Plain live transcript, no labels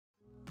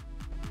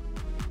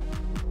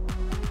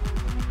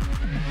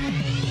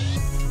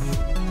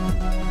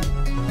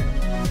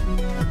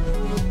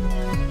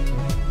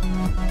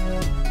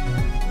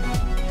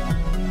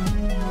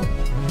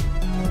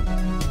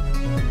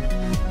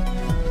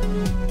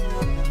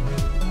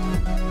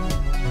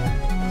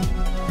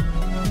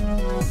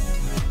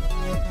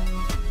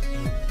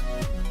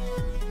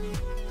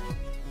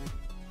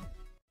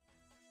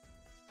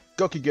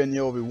Gokigen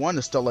yo everyone,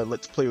 the Starlight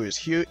Let's Player is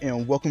here,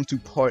 and welcome to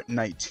part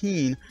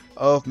 19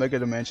 of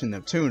Megadimension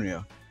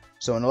Neptunia.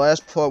 So in the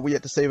last part we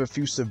had to save a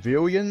few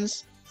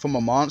civilians from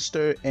a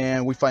monster,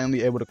 and we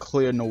finally able to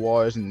clear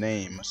Noire's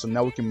name, so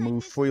now we can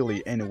move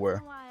freely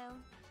anywhere.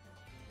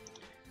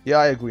 Yeah,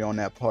 I agree on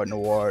that part,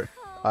 Noire.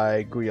 I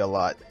agree a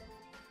lot.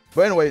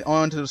 But anyway,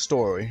 on to the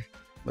story.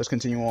 Let's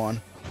continue on.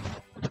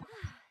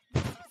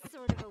 This is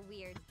sort of a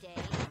weird day.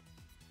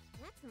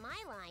 That's my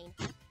line.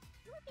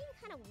 You were being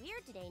kind of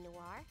weird today,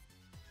 Noire.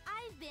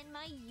 I've been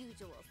my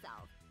usual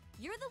self.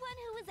 You're the one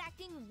who was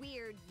acting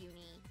weird,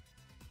 Uni.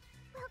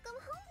 Welcome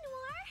home,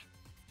 Noire.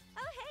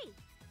 Oh, hey.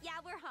 Yeah,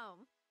 we're home.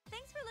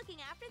 Thanks for looking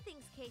after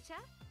things, K-Sha.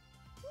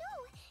 No,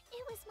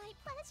 it was my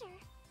pleasure.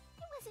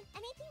 It wasn't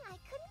anything I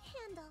couldn't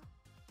handle.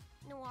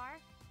 Noire,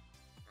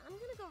 I'm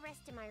gonna go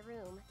rest in my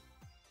room.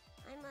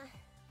 I'm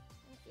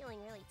feeling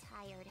really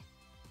tired.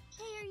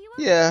 Hey, are you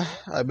okay? Yeah,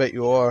 I bet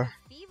you are.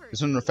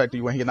 Considering the fact that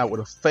you were hanging out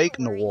with a fake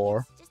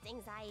Noire. It's just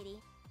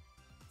anxiety.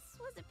 This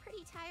was a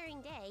pretty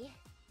tiring day.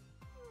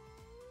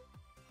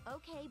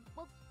 Okay,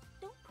 well,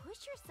 don't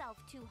push yourself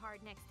too hard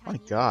next time. My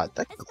God,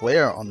 that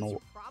glare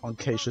on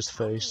K-Sha's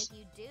face. If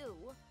you do.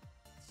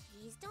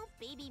 Jeez, don't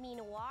baby me,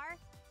 Noire.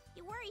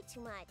 You worry too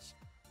much.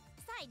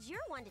 Besides, you're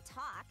one to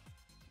talk.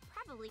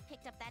 Probably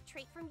picked up that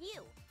trait from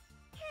you.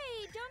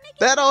 Hey, don't make it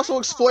That also my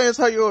explains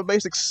fault. how you're a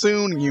basic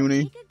Soon,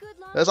 Uni. Take a good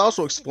long That's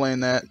also rest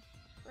explained that.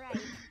 Right.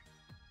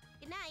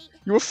 Good night.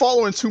 You were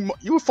following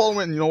You were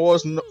following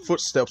Noire's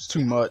footsteps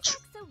too much. You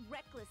talk so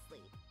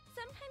recklessly.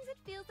 Sometimes it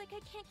feels like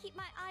I can't keep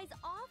my eyes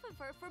off of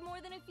her for more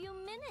than a few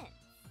minutes.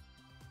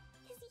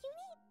 Is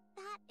Uni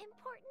that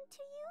important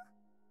to you?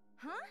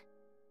 Huh?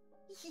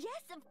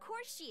 Yes, of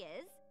course she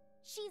is.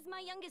 She's my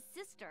youngest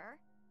sister.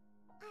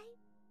 I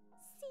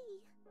see.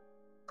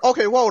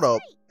 Okay, hold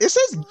up. It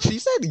says she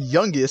said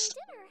youngest,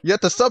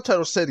 yet the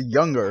subtitle said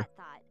younger.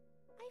 I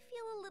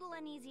feel a little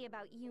uneasy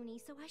about Uni,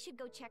 so I should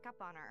go check up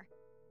on her.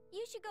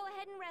 You should go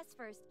ahead and rest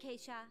first,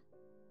 K-Sha.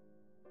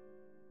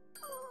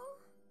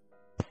 Oh,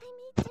 I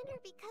made dinner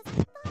because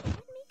I thought it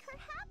would make her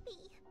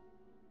happy.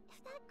 If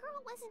that girl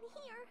wasn't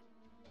here,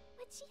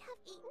 would she have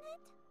eaten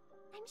it?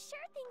 I'm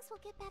sure things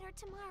will get better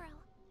tomorrow.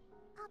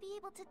 I'll be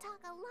able to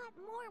talk a lot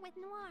more with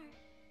Noire.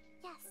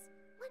 Yes,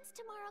 once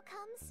tomorrow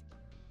comes.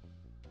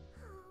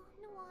 Oh,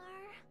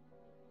 Noire.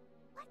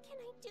 What can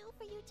I do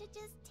for you to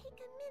just take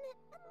a minute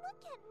and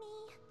look at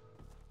me?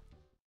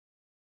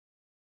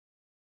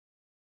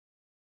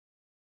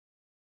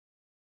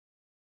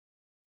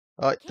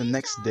 Alright, the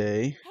next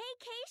day. Hey,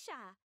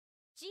 K-Sha.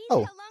 Geez,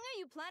 Oh. how long are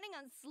you planning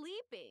on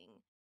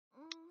sleeping?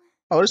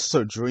 Oh, this is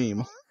her dream.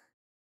 This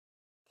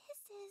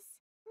is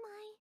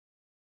my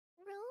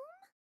room?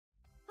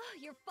 Oh,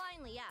 you're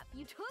finally up.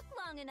 You took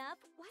long enough.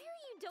 Why are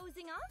you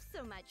dozing off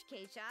so much,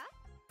 K-Sha?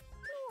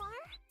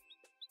 Noire?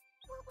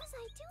 What was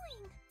I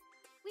doing?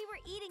 We were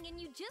eating and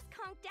you just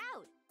conked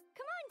out.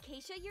 Come on,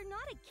 K-Sha, you're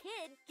not a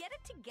kid. Get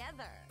it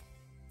together.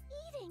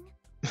 Eating?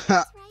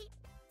 That's right.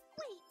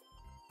 Wait,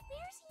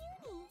 where's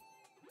Uni?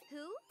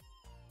 Who?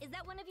 Is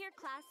that one of your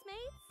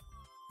classmates?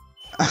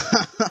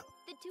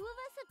 The two of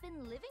us have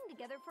been living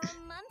together for a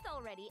month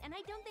already, and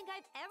I don't think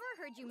I've ever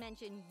heard you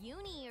mention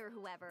Uni or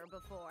whoever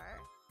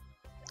before.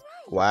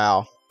 Right.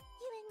 Wow.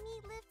 You and me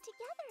live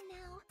together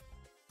now.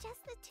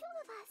 Just the two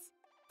of us.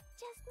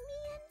 Just me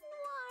and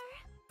Noire.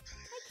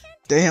 I can't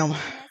tell Damn.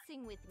 you're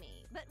messing with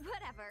me, but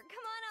whatever.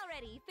 Come on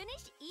already.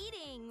 Finish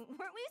eating.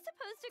 Weren't we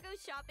supposed to go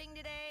shopping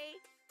today?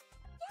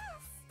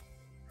 Yes.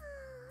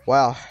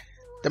 Wow.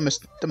 That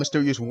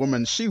mysterious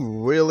woman, she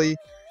also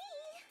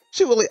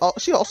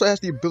has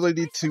the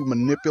ability to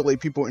manipulate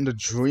people into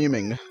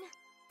dreaming.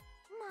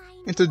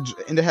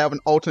 Into having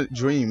alternate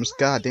dreams.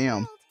 God damn.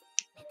 And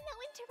no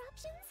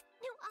interruptions,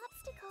 no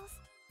obstacles.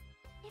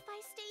 If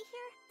I stay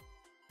here,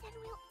 then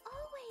we'll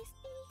always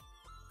be.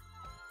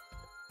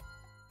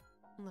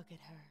 Look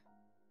at her,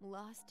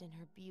 lost in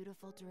her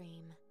beautiful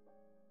dream.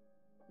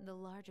 The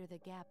larger the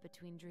gap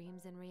between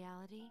dreams and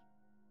reality,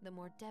 the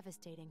more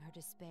devastating her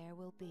despair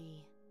will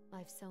be.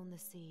 I've sown the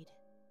seed.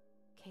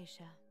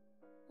 K-Sha,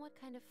 what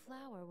kind of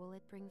flower will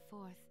it bring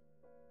forth?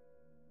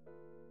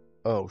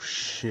 Oh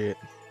shit.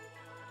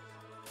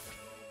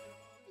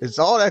 It's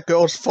all that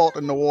girl's fault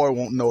and Noire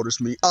won't notice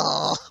me.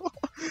 Ah.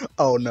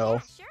 Oh no. Yeah,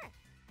 sure.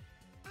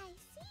 I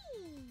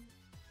see.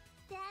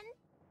 Then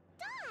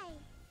die.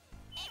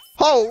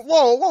 Oh,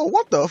 whoa,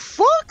 what the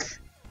fuck? What's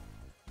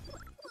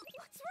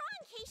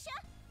wrong, K-Sha?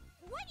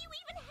 Why do you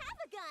even have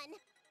a gun?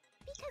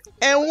 Because if you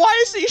And why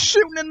is he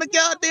shooting in the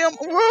goddamn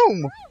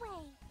room? my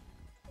way.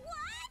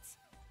 What?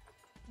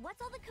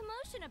 What's all the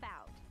commotion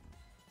about?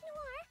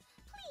 Noire,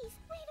 please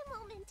wait a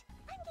moment.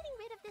 I'm getting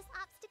rid of this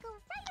obstacle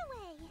right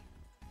away.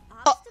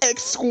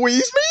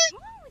 Excuse me? What's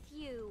wrong with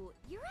you?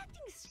 You're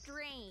acting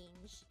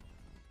strange.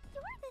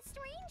 You're the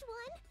strange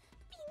one,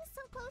 being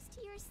so close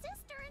to your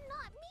sister and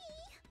not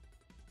me.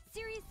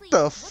 Seriously,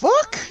 The what's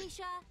fuck? wrong,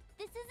 K-Sha?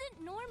 This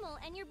isn't normal,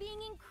 and you're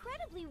being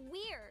incredibly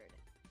weird.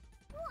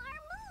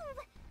 Noire, move!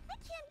 I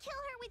can't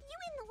kill her with you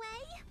in the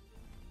way.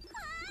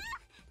 Ah!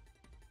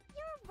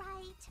 You're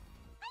right.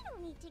 I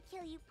don't need to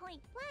kill you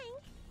point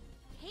blank.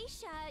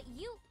 K-Sha,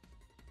 you...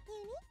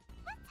 Uni,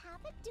 let's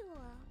have a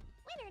duel.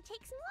 Winner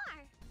takes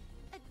Noire.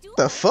 A duel?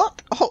 The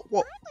fuck? Oh,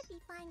 whoa. I would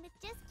be fine with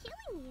just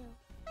killing you,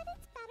 but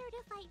it's better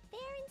to fight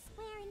fair and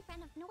square in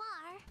front of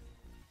Noire.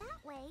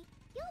 That way,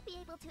 you'll be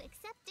able to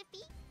accept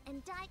defeat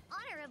and die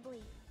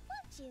honorably,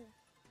 won't you?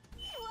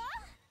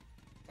 What?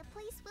 The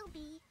place will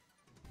be...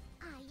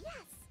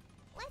 yes.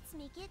 Let's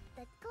make it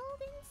the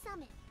Golden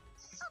Summit.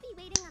 I'll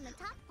be waiting on the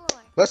top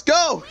floor. Let's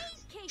go!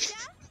 Wait, K-Sha?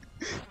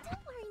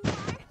 Don't worry,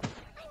 Noire.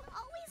 I'm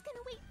always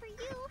gonna wait for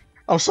you.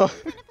 I'm sorry.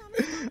 Even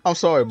if I'm I'm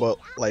sorry, but,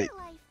 like,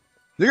 afterlife.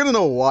 you're gonna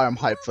know why I'm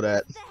hyped for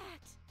that.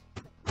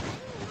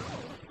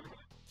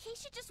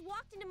 K-Sha just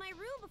walked into my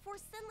room before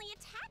suddenly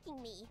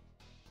attacking me.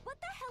 What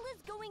the hell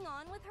is going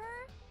on with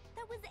her?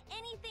 That was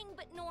anything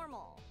but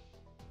normal.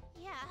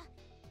 Yeah,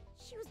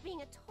 she was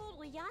being a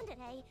total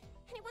yandere,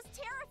 and it was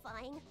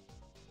terrifying.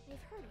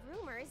 I've heard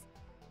rumors,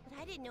 but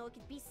I didn't know it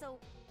could be so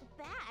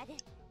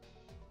bad.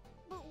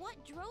 But what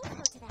drove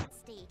her to that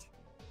state?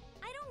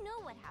 I don't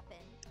know what happened.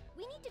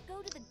 We need to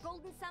go to the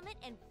Golden Summit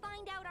and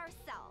find out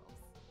ourselves.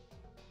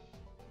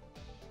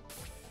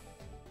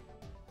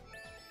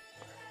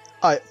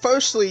 Alright,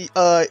 firstly,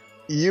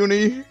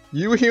 Uni,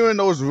 you hearing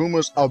those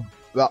rumors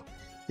about...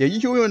 Yeah,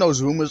 you hearing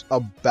those rumors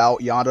about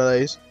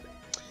yanderes?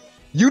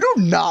 You do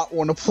not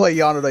want to play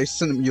Yandere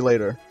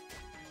Simulator.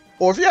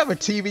 Or if you have a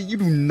TV, you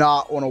do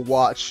not want to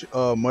watch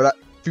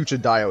Future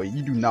Diary.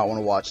 You do not want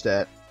to watch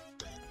that.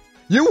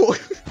 You will...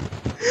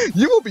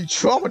 you will be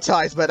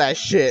traumatized by that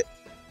shit.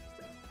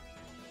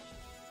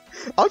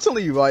 I'm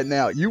telling you right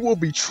now, you will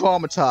be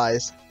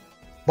traumatized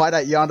by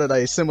that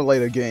Yandere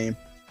Simulator game.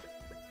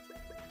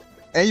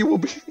 And you will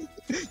be...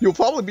 you'll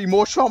probably be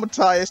more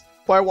traumatized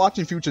by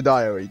watching Future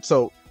Diary.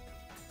 So...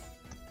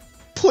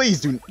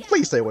 please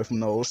stay away from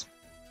those.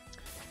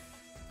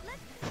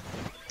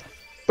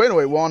 But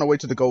anyway, we're on our way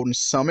to the Golden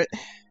Summit.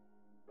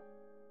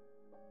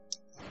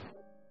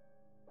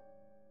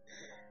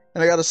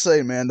 And I gotta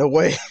say, man, the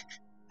way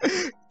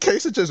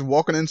K-Sha just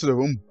walking into the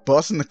room,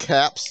 busting the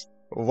caps,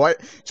 right,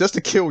 just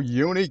to kill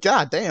Uni,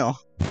 goddamn.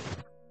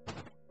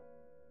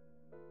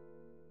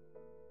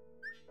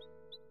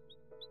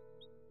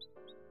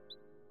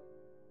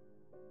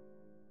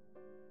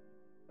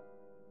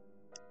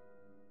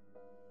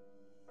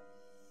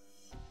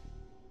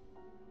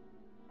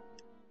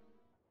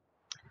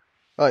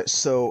 Alright,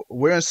 so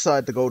we're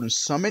inside the Golden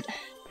Summit,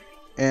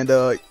 and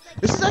this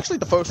is actually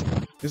the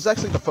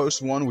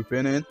first one we've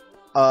been in.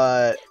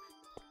 And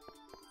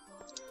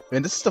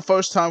this is the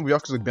first time we've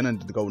actually been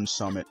into the Golden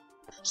Summit.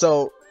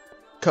 So,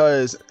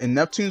 cause in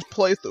Neptune's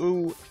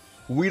playthrough,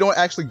 we don't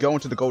actually go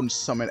into the Golden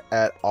Summit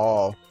at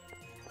all.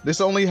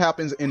 This only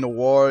happens in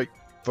Noire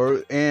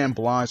and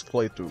Blind's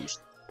playthroughs.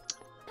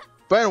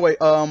 But anyway,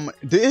 I'm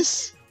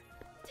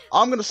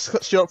gonna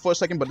shut up for a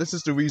second, but this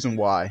is the reason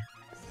why.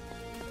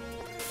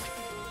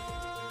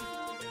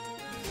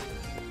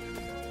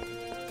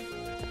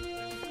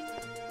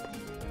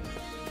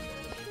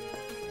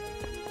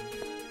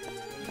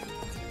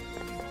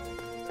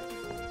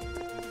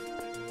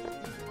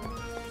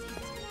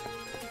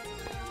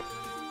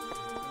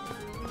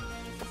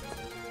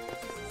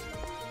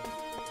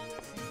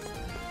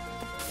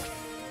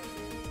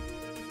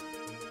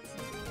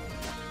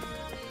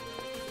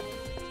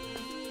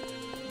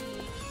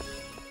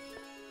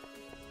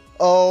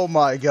 Oh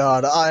my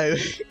god,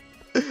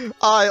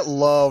 I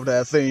love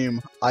that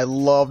theme. I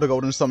love the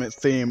Golden Summit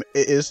theme.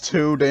 It is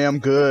too damn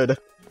good.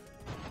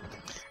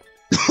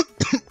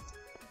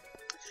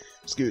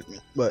 Excuse me,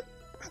 but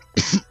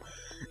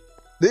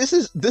this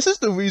is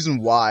the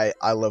reason why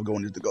I love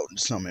going to the Golden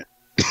Summit.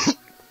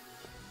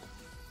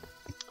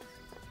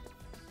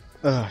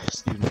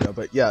 Excuse me,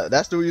 but yeah,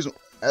 that's the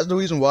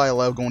reason why I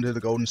love going to the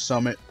Golden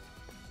Summit.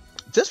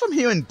 Just from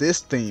hearing this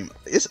theme,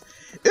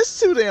 it's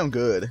too damn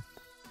good.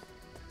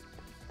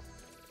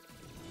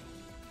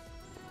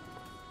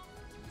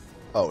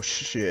 Oh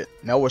shit,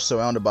 now we're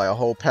surrounded by a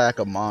whole pack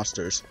of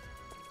monsters.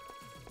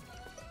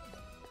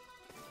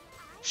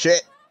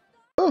 Shit!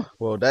 Oh,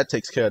 well, that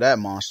takes care of that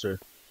monster.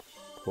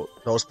 Well,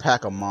 those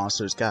pack of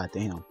monsters,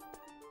 goddamn.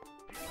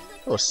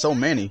 Oh, so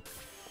many.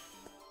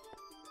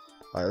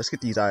 Alright, let's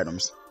get these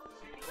items.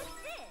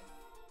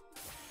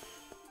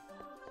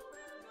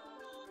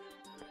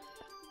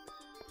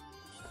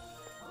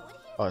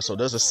 Alright, so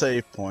there's a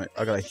save point.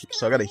 I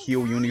gotta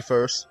heal Uni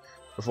first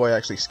before I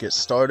actually get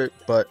started,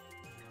 but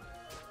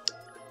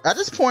at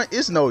this point,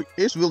 it's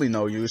really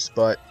no use,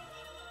 but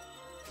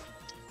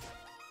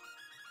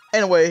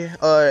anyway,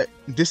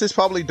 this is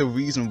probably the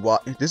reason why.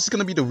 This is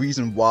gonna be the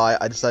reason why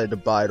I decided to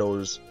buy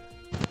those.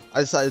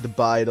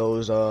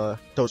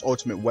 Those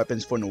ultimate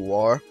weapons for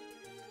Noire,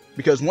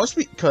 because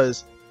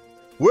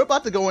we're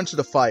about to go into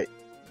the fight,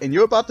 and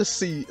you're about to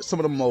see some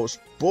of the most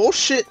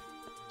bullshit.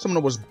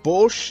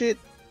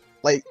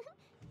 Like,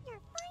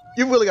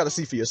 you really got to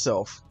see for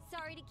yourself.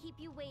 Sorry to keep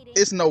you waiting.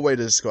 It's no way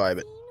to describe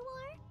it.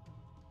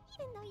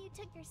 Even though you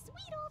took your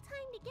sweet old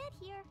time to get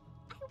here,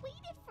 I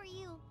waited for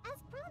you, as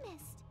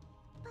promised.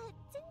 But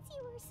since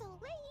you were so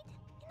late,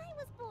 and I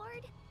was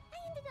bored, I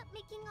ended up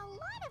making a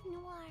lot of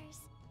noirs.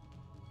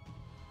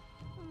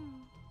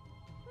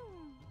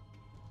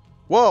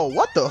 Whoa,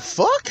 what the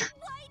fuck?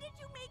 Why did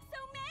you make so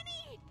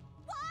many?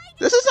 Why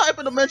did This is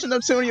Hyperdimension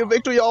Neptunia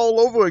victory all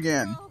over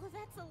again. Oh,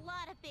 that's a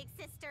lot of big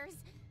sisters.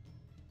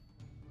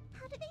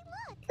 How do they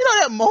look? You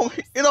know that moment,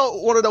 you know,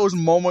 one of those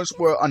moments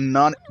where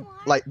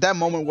that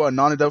moment where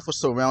Anonymous was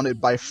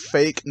surrounded by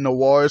fake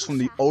noirs from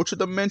the Ultra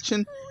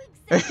Dimension?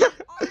 who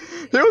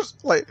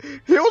exactly are you?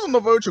 he was on the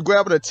verge of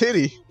grabbing a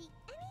titty. There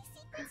be any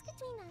secrets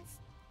between us?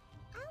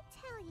 I'll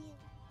tell you.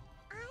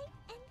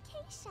 I am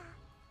K-Sha,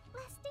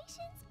 last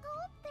station's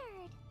gold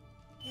third.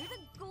 You're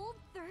the gold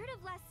third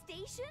of last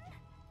station?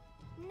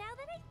 Now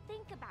that I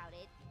think about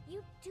it,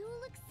 you do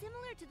look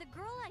similar to the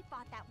girl I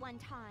fought that one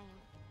time.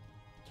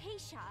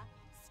 K-Sha,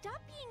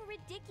 stop being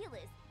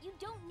ridiculous. You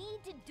don't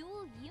need to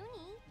duel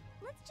Uni.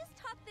 Let's just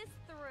talk this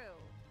through.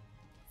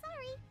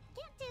 Sorry,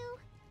 can't do.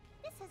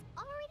 This has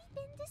already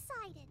been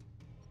decided.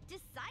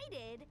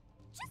 Decided?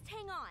 Just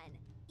hang on.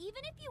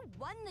 Even if you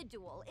won the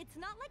duel, it's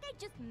not like I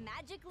just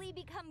magically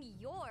become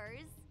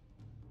yours.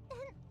 Then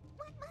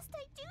what must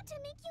I do to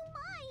make you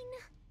mine?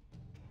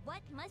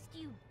 What must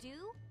you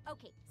do?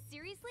 Okay,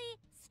 seriously,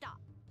 stop.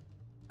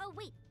 Oh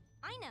wait,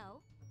 I know.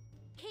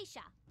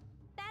 K-Sha,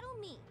 battle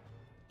me.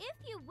 If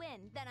you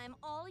win, then I'm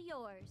all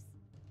yours.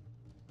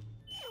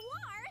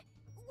 Noire?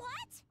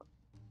 What?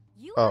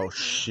 You Oh, heard me.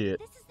 shit.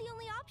 This is the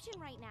only option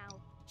right now.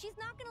 She's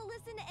not gonna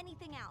listen to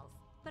anything else.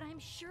 But I'm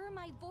sure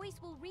my voice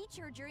will reach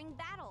her during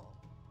battle.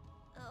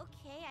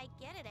 Okay, I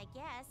get it, I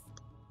guess.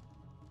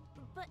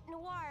 But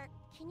Noire,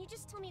 can you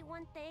just tell me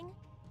one thing?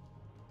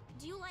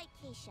 Do you like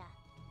K-Sha?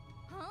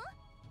 Huh?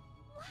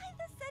 Why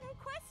the sudden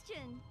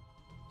question?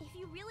 If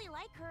you really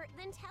like her,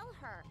 then tell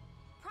her.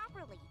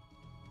 Properly.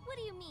 What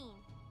do you mean?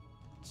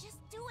 Just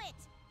do it!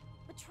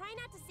 But try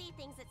not to say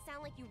things that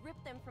sound like you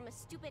ripped them from a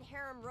stupid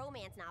harem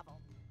romance novel.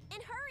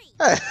 And hurry!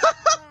 Right.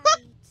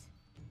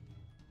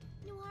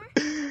 Noire,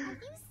 are you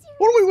serious?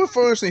 What are we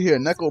referring to here?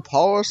 Neko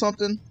Power or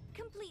something?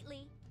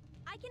 Completely.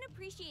 I can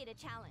appreciate a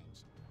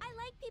challenge. I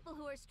like people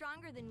who are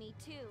stronger than me,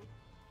 too.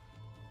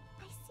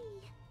 I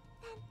see.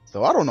 Then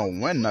So I don't know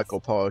when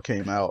Neko Power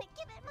came out.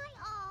 give it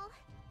my all.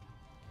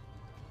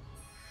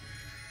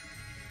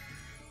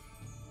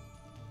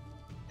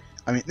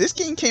 I mean, this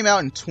game came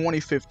out in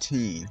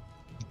 2015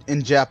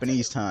 in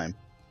Japanese time.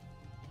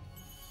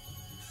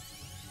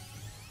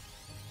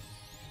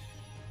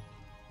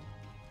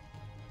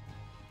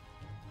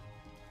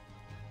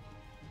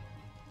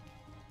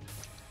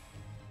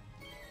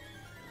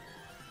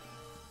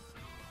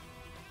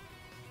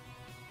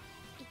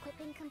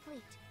 Equipping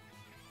complete.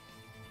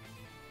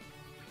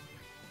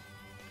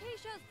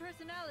 K-Sha's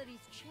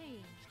personality's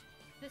changed.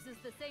 This is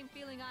the same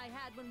feeling I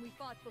had when we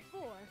fought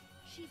before.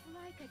 She's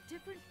like a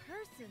different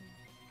person.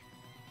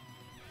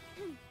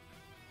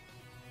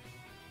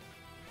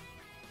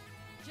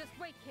 Just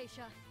wait,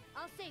 K-Sha.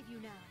 I'll save you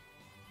now.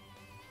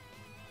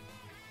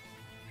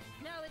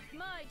 Now it's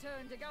my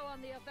turn to go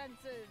on the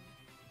offensive.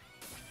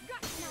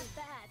 Got you. Not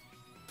bad.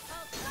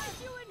 I'll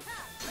slice you in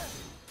half.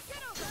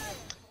 Get over here.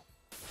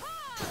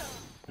 Ha!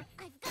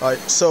 I've got Alright,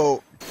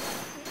 so...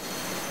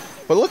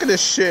 But look at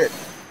this shit.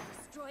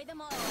 destroy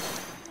them all.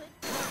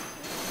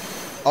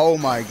 Oh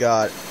my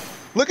god.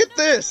 Look at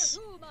this!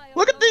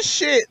 Look at this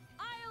shit!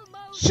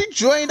 She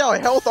drained our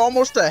health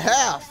almost to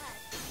half!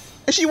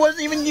 And she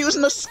wasn't even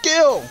using a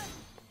skill!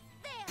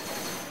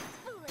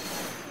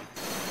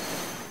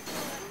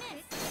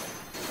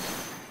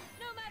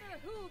 No matter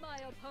who my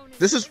opponent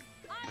This is...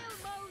 I'll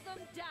mow them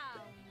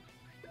down.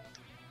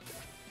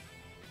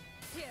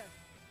 Here.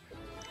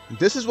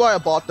 This is why I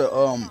bought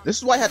the, this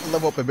is why I had to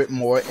level up a bit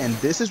more, and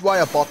this is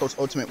why I bought those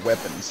ultimate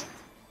weapons.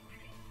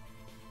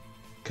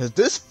 Cause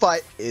this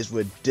fight is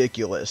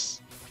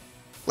ridiculous.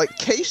 Like,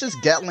 K-Sha's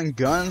Gatling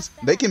guns,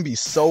 they can be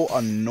so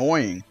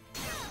annoying.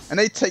 And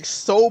they take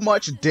so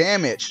much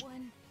damage.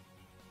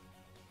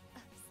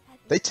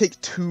 They take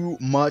too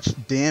much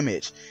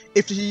damage.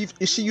 If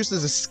she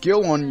uses a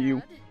skill on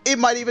you, it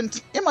might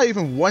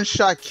even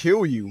one-shot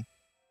kill you.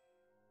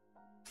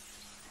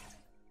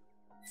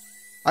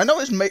 I know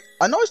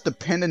it's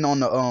dependent on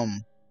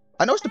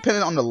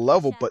the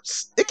level, but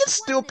it can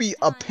still be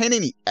a pain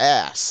in the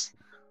ass.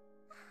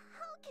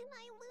 How can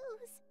I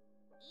lose?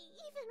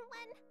 Even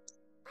when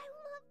I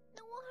love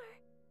Noire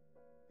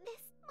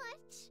this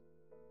much?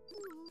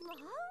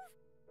 Love?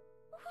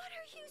 What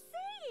are you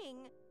saying?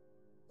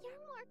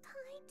 You're more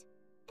kind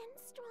and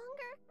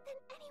stronger than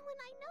anyone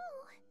I know.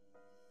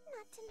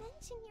 Not to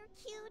mention you're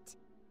cute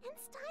and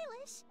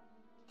stylish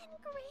and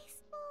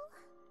graceful.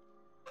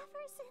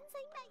 Ever since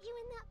I met you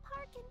in that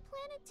park in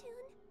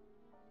Planetoon,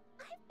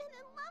 I've been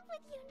in love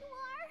with you,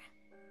 Noire.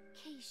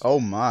 K-Sha. Oh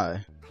my.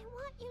 I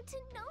want you to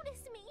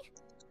notice me.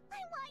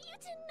 I want you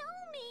to know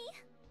me.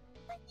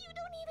 But you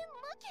don't even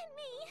look at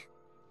me.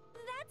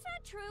 That's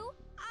not true.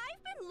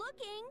 I've been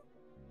looking.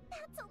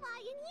 That's a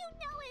lie and you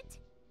know it.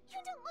 You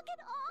don't look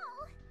at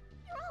all.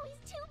 You're always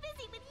too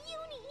busy with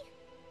Uni.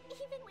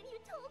 Even when you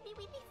told me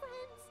we'd be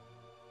friends.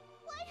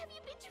 Why have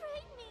you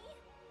betrayed me?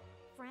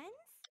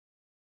 Friends?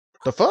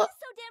 The fuck?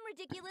 So damn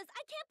ridiculous.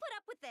 I can't put up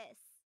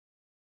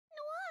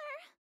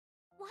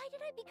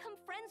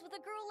friends with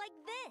a girl like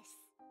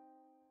this?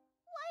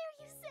 Why are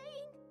you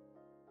saying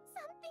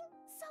something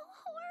so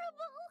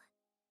horrible?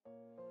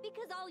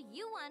 Because all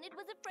you wanted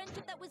was a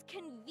friendship that was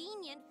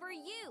convenient for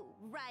you,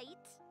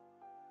 right?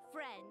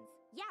 Friends.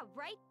 Yeah,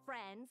 right,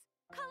 friends.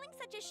 Calling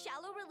such a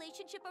shallow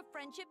relationship a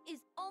friendship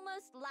is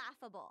almost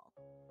laughable.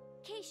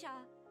 K-Sha,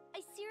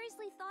 I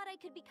seriously thought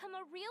I could become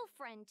a real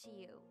friend to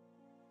you.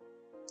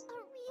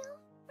 A real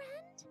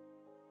friend?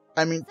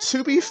 I mean,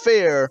 to Something be more than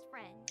fair, just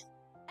friends.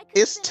 I could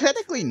it's have been a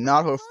technically true,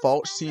 not her close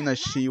fault friend seeing that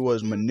as she laughs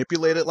was with you,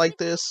 manipulated cries like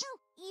with you, this. hell,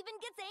 even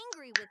gets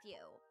angry with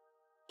you.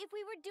 If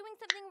we were doing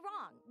something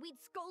wrong, we'd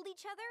scold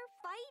each other,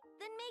 fight,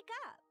 then make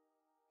up.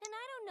 And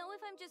I don't know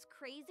if I'm just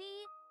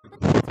crazy, but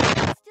that's why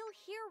I'm still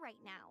here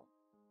right now.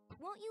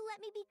 Won't you let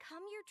me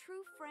become your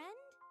true friend?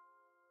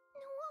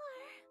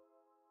 Noire.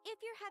 If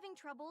you're having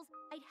troubles,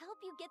 I'd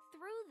help you get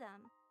through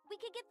them. We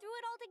could get through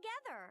it all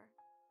together.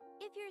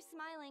 If you're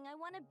smiling, I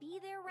want to be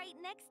there right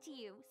next to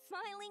you,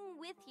 smiling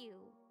with you.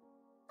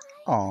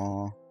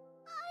 Aww.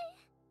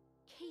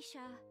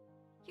 K-Sha,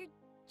 you're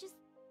just...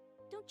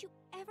 Don't you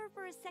ever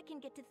for a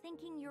second get to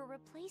thinking you're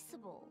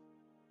replaceable.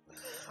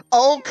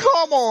 Oh,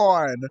 come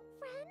on!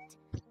 Friend?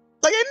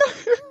 Like, I know,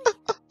 Really?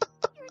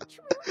 You're a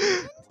true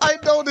friend? I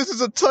know this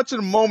is a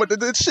touching moment.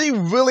 Did she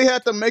really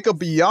have to make a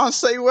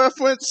Beyonce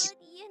reference?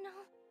 But, you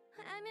know,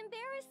 I'm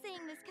embarrassed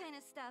saying this kind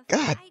of stuff.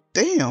 God I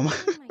damn.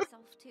 blame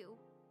myself, too.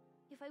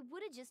 If I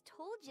would have just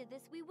told you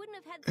this, we wouldn't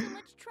have had so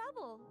much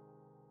trouble.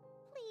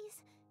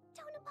 Please,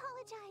 don't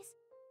apologize.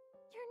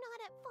 You're not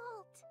at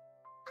fault.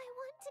 I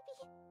want to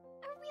be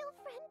a real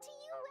friend to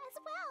you as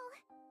well.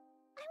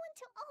 I want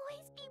to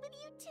always be with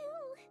you too.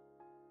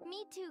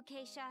 Me too,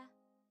 K-Sha.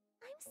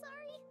 I'm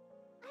sorry.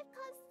 I've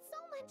caused so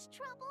much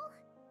trouble.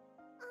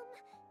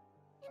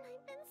 And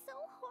I've been so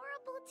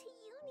horrible to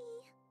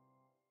Uni.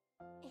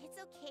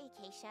 It's okay,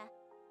 K-Sha.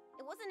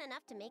 It wasn't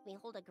enough to make me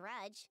hold a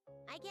grudge.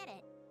 I get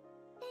it.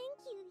 Thank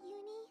you,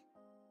 Uni.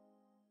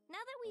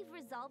 Now that we've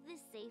resolved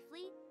this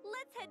safely,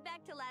 let's head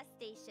back to last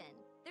station.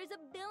 There's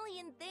a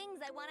billion things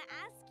I want to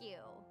ask you.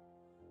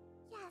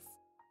 Yes,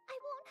 I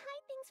won't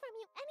hide things from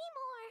you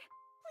anymore.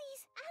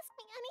 Please ask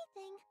me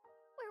anything.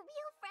 We're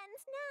real friends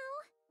now.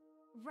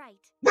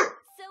 Right.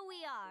 So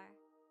we are.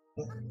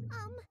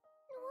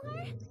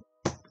 Noire?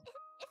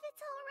 If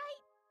it's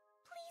alright,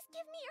 please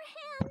give me your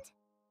hand.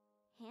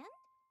 Hand?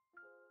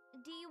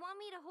 Do you want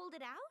me to hold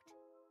it out?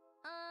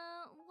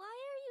 Why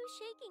are you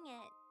shaking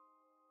it?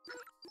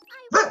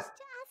 I wish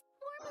to ask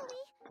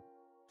formally.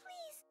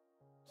 Please,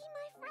 be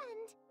my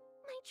friend.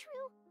 My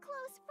true,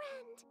 close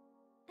friend.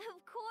 Of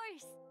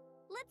course.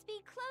 Let's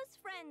be close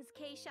friends,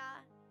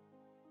 K-Sha.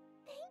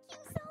 Thank you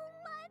so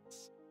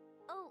much.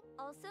 Oh,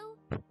 also,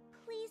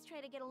 please try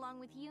to get along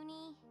with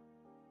Uni.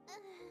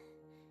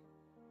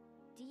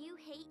 Do you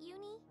hate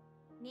Uni?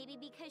 Maybe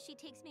because she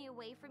takes me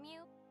away from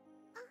you?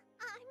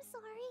 I'm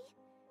sorry.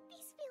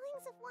 These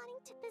feelings of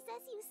wanting to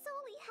possess you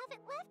solely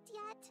haven't left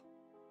yet.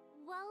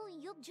 Well,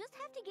 you'll just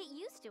have to get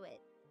used to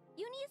it.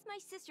 Uni is my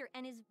sister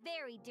and is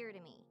very dear to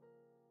me.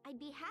 I'd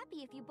be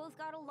happy if you both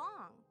got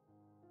along.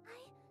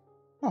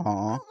 Aww.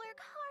 I'll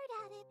work hard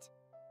at it.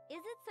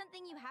 Is it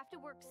something you have to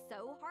work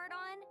so hard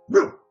on?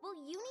 Well,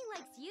 Uni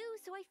likes you,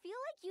 so I feel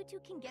like you two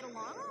can get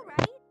along all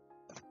right.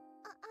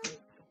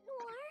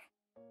 Noire?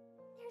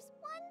 There's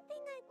one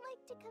thing I'd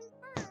like to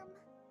confirm.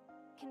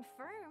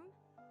 Confirm?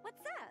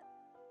 What's that?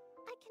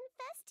 I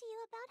confessed to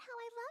you about how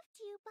I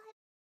loved you, but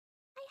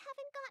I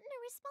haven't gotten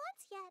a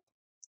response yet.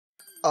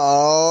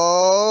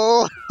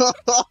 Oh.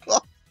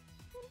 Noire?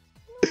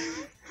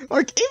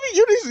 Like, even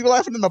Uni's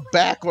laughing in the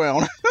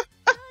background.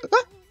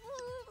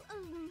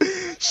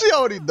 She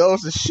already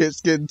knows the shit's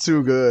getting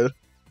too good.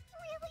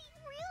 Really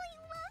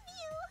love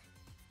you.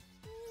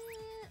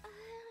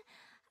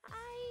 I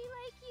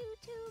like you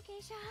too,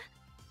 K-Sha.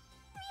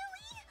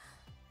 Really?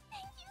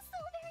 Thank you so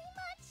very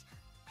much.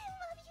 I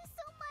love you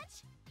so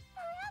much.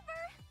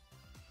 Forever.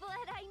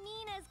 But I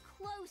mean as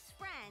close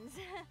friends.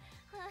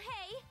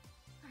 Hey,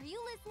 are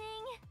you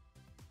listening?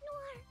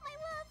 Noire, my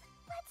love,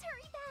 let's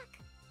hurry back.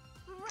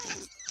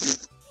 Right.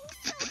 So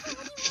glad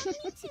you love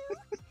me too.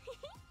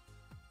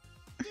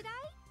 Did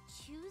I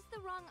choose the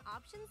wrong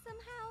option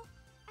somehow?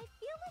 I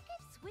feel like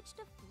I've switched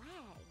a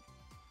flag.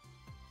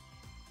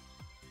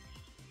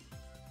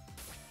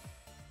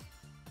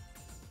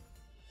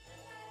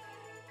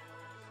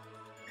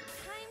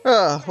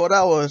 Well,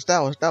 that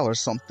was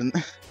something. Is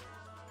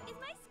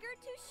my skirt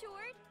too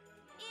short?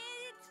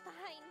 It's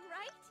fine,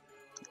 right?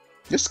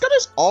 Your skirt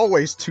is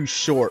always too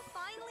short.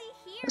 Finally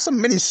here. It's a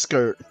mini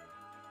skirt.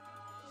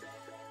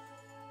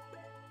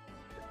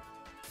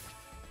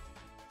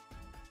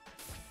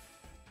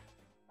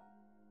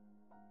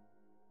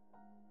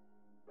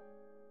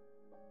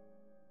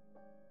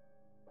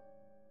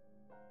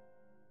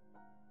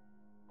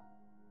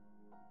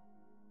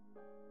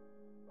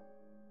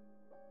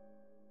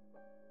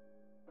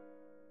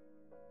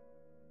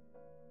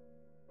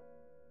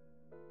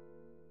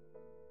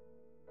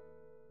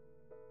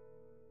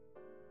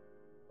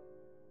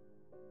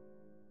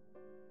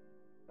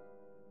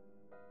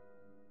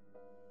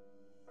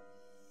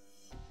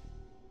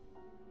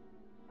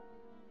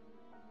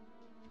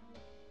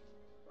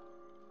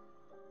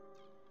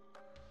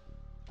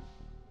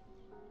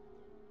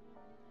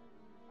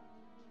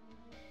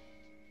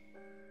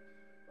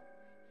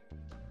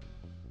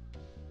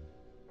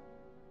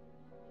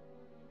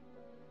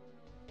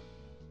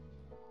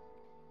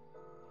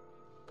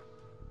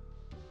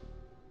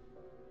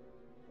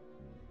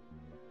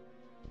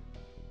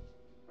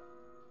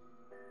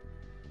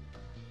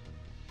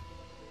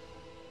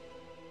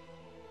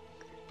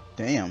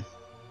 Damn.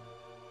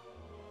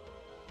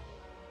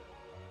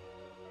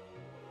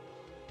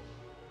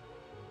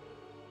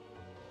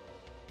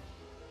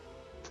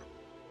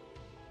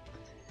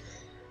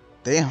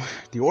 Damn,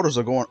 the order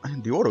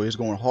is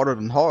going harder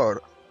than hard.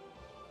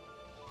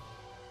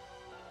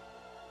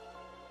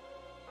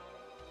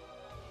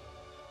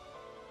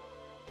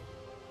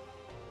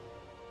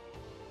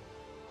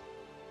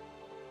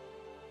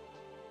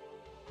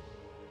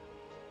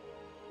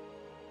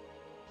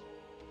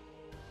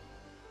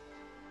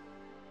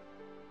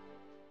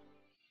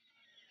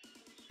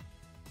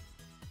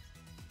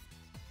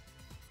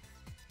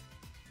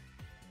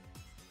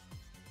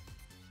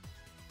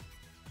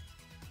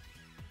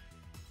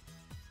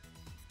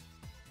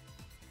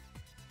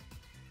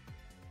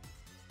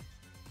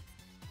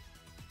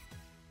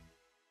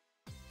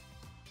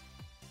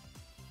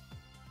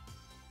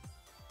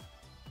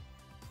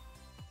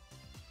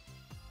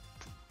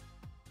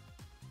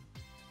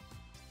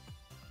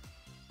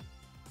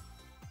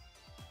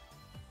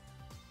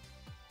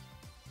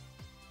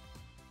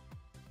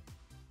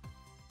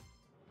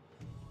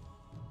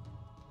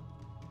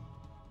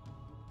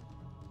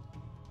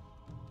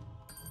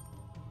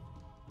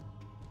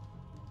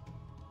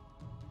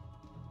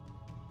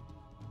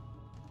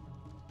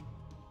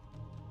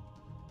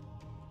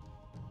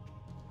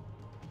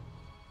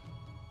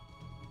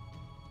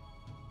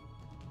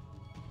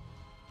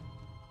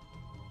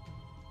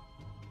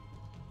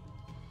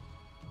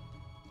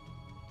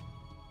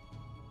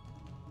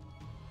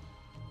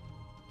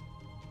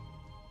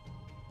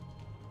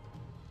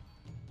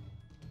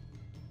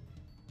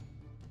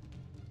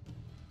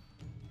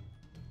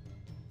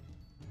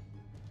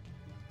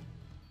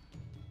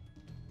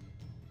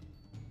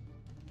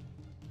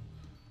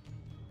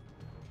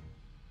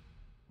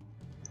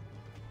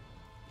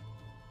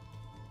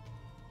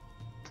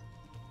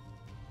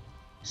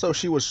 So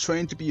she was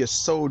trained to be a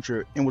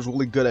soldier and was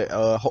really good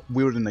at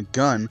wielding a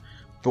gun,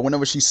 but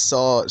whenever she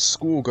saw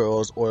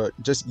schoolgirls or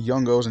just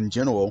young girls in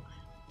general,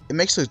 it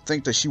makes her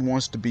think that she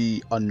wants to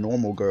be a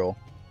normal girl.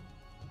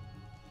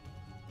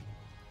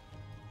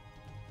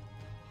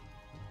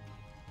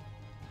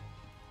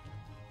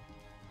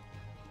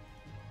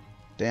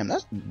 Damn,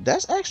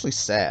 that's actually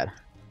sad.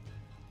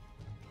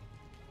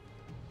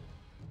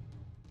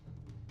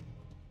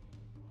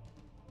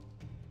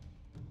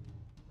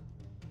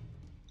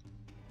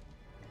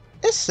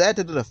 It's sad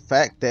to the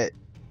fact that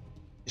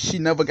she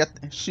never got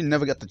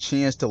the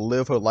chance to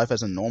live her life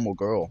as a normal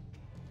girl.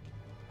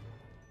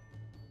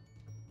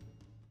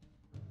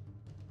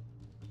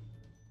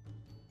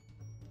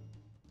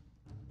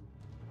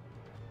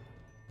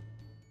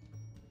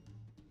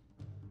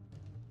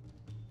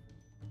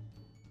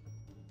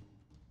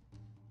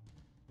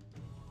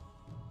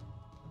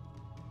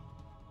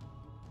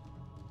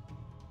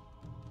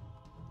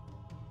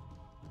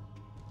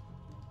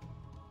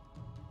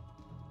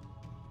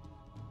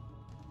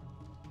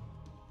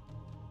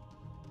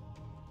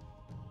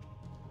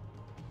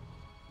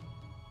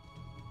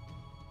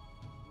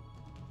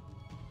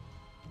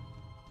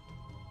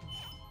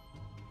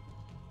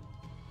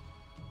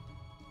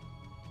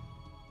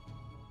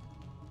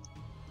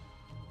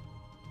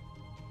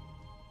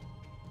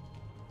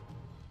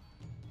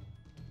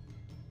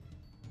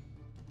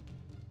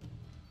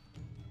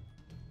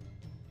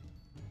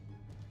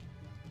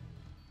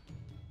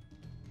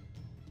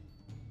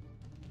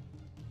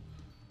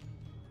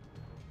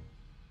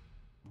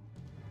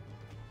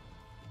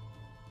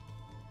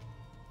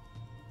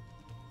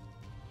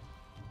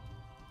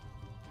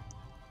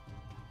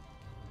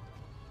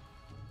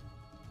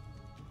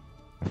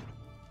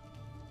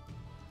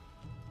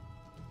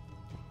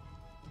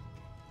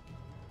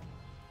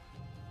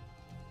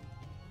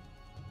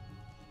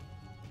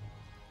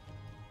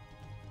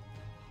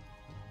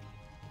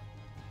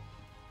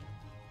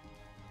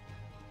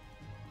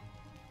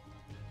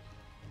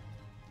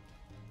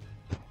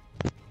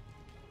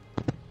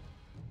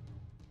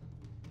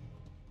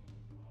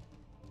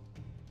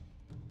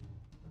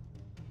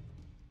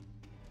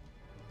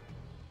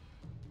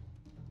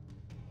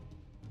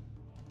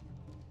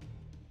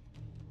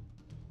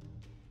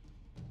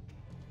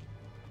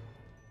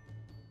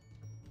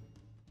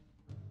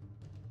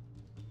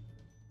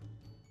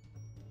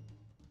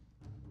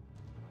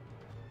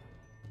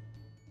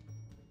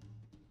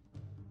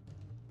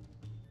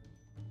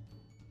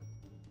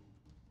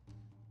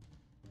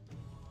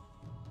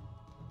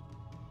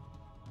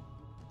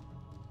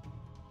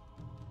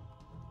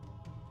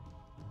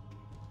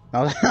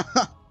 Now,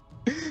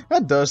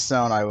 that does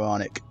sound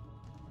ironic.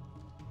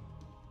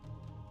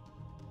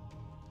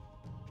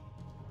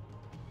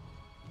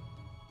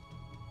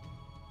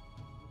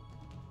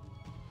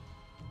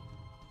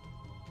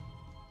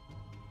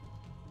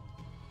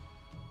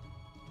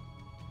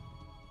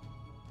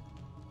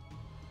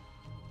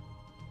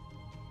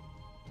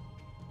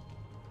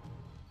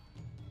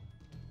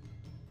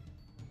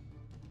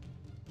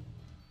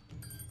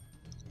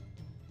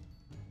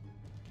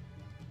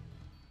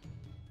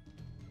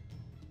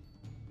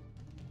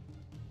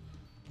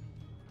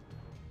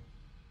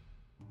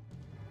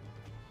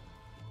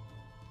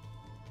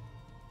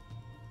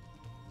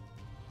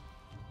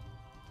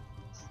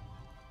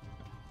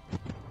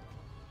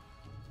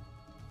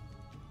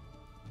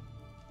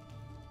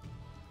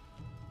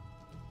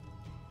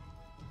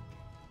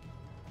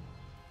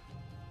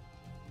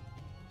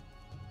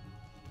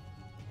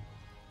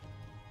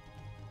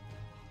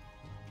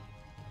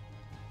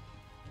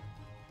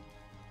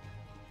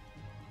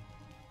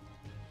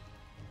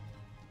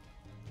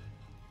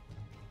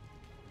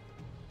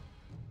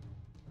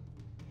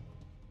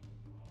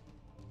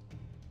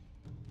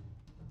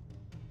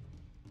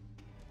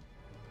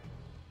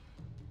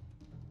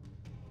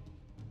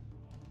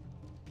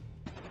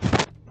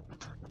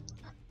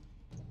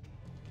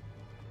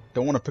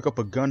 don't want to pick up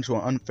a gun to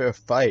an unfair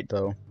fight,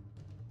 though.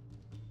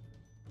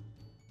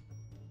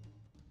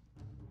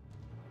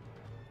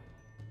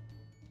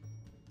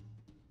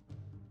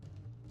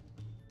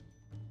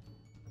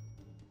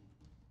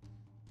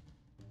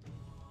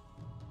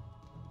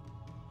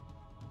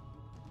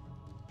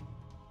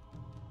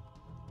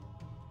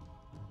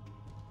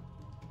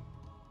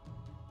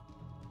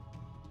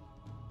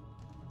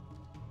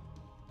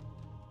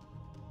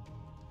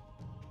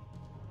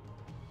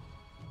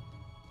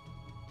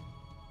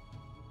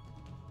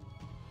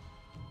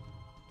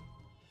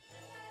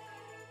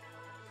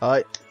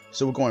 Alright,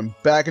 so we're going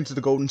back into the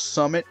Golden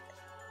Summit.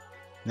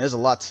 And there's a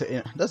lot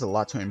to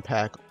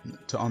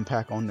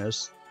unpack on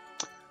this.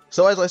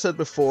 So as I said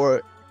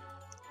before,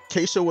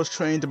 K-Sha was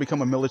trained to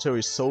become a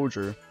military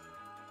soldier.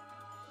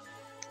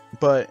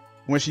 But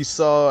when she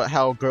saw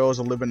how girls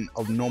are living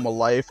a normal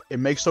life, it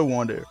makes her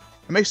want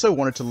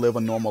to live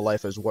a normal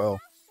life as well.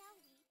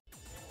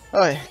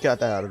 Alright, got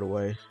that out of the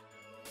way.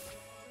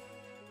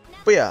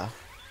 But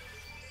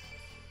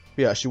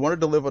yeah, she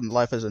wanted to live a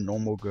life as a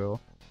normal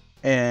girl.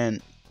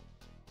 And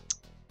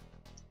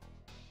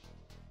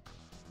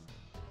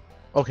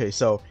okay,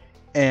 so,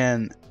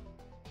 and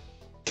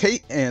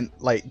Kate and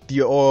like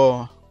the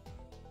older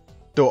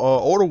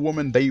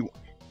woman,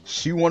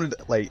 she wanted,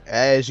 like,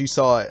 as you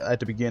saw at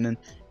the beginning,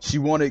 she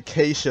wanted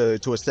K-Sha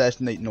to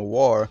assassinate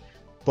Noire,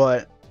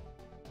 but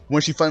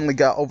when she finally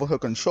got over her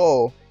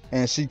control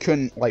and she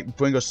couldn't like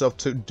bring herself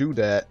to do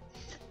that,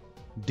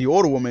 the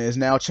older woman is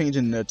now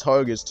changing the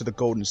targets to the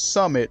Golden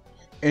Summit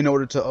in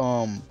order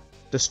to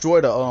destroy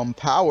the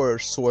power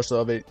source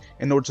of it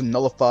in order to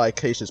nullify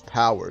K-Sha's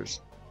powers.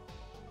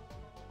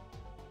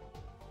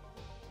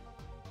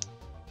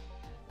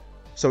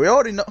 So we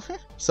already know.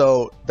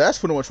 So that's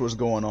pretty much what's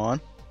going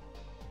on.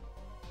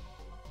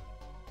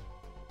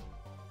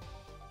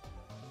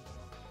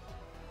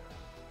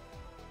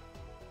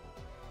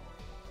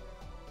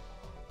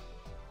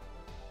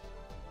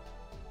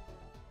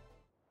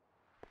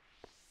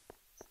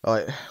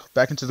 Alright,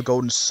 back into the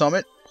Golden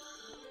Summit.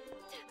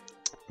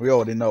 We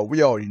already know.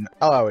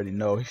 I already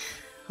know.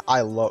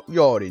 I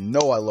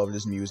love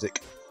this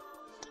music.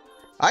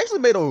 I actually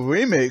made a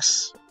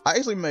remix. I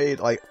actually made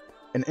like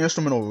an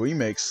instrumental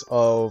remix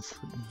of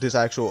this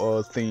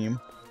actual theme.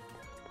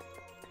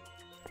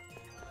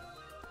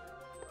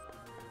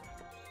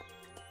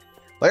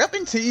 Like I've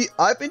been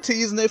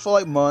teasing it for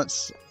like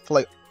months, for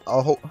like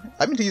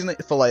I've been teasing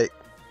it for like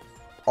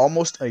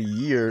almost a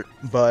year,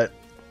 but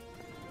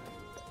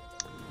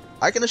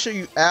I can assure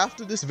you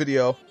after this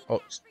video.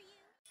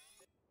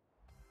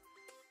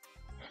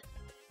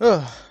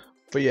 But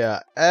yeah,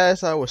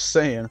 as I was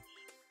saying,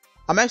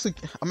 I'm actually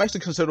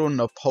considering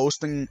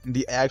posting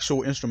the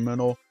actual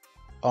instrumental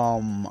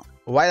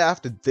right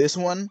after this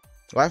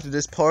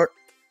part,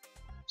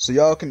 so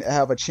y'all can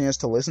have a chance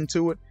to listen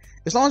to it.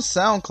 It's on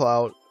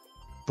SoundCloud,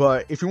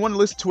 but if you want to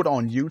listen to it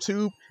on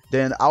YouTube,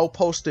 then I'll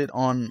post it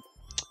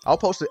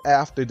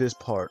after this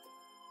part.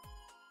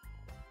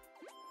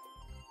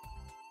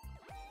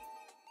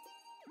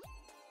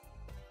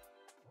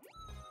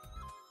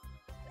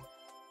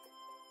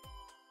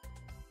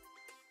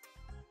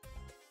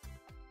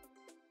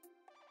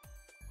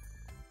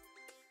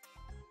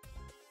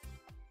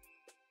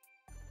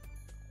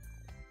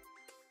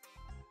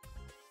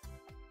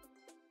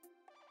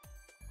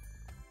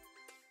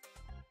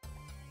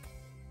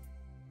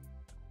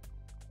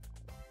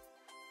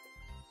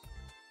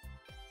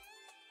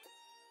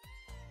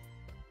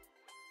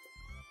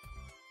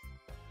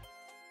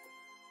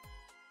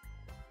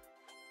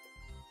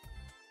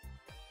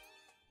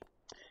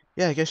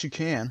 Yeah, I guess you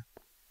can.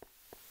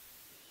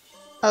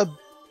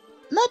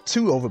 Not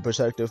too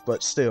overprotective,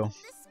 but still. This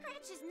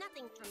scratch is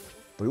nothing for me.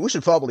 But we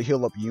should probably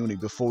heal up Uni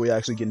before we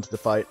actually get into the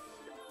fight.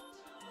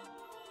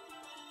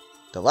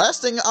 The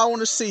last thing I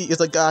want to see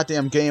is a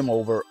goddamn game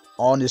over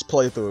on this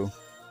playthrough.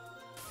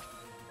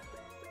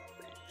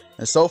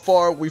 And so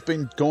far, we've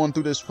been going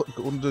through this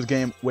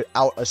game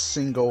without a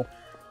single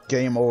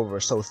game over.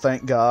 So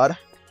thank God.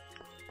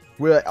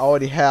 We're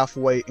already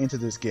halfway into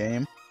this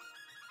game.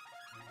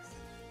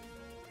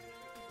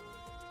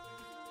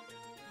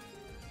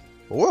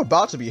 But we're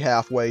about to be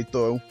halfway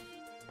through.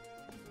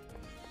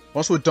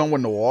 Once we're done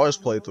with Noire's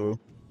playthrough.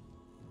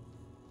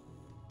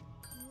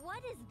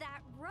 What is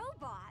that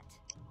robot?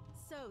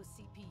 So,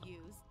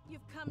 CPUs,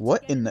 you've come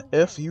What to in the get your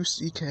way.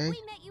 F-U-C-K?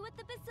 We met you at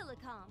the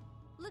Basilicom.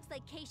 Looks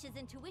like K-Sha's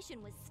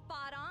intuition was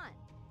spot on.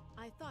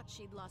 I thought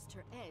she'd lost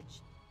her edge,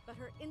 but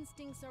her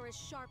instincts are as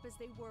sharp as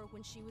they were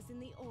when she was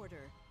in the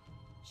Order.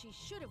 She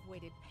should have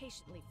waited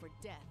patiently for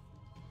death.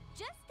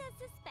 Just as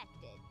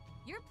suspected.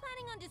 You're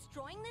planning on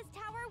destroying this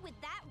tower with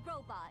that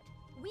robot.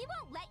 We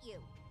won't let you.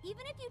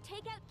 Even if you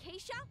take out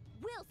K-Sha,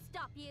 we'll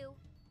stop you.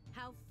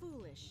 How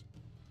foolish.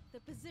 The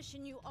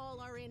position you all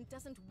are in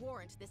doesn't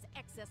warrant this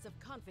excess of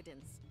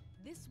confidence.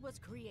 This was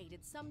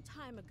created some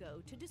time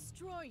ago to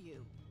destroy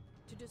you.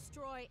 To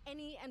destroy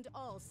any and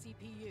all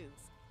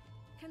CPUs.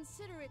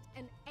 Consider it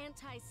an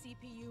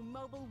anti-CPU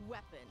mobile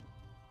weapon.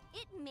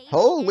 It may be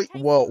Holy,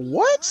 anti-CPU well, or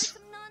what?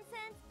 some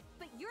nonsense,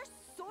 but You're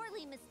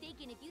sorely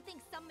mistaken if you think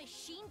some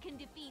machine can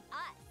defeat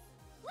us.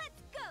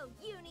 Let's go,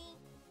 Uni!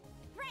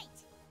 Right!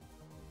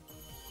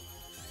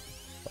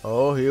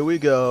 Oh, here we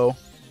go.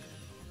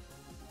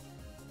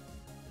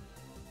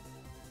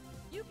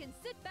 You can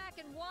sit back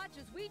and watch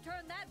as we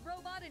turn that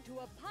robot into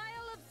a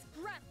pile of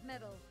scrap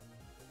metal.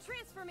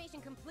 Transformation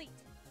complete.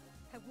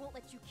 I won't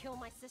let you kill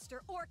my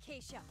sister or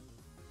K-Sha.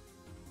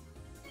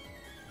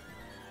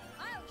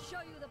 I'll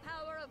show you the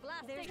power of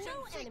Blast There's Station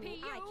no CPU.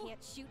 enemy I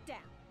can't shoot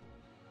down.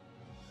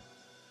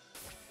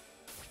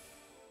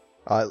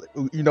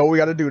 You know we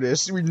gotta do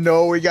this. We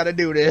know we gotta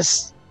do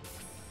this.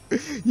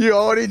 You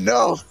already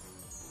know.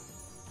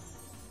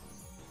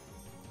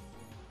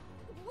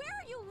 Where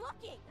are you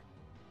looking?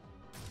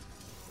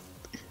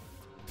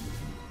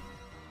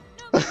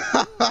 No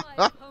matter who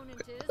my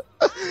opponent is,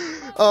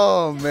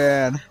 Oh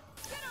man.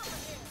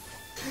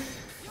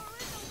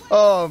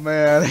 Oh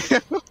man.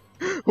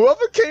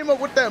 Whoever came up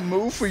with that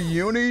move for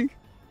Uni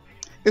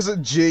is a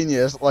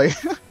genius. Like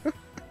This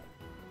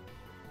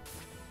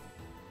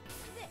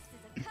is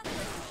a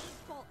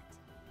custom-made bullet.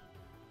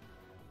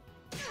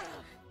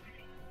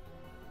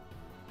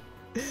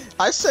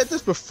 I said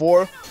this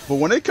before, but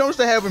when it comes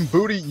to having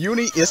booty,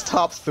 Uni is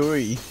top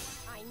 3.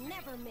 I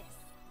never miss.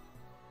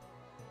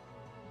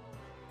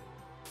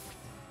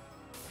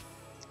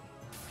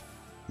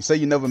 You say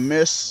you never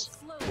miss.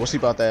 We'll see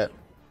about that.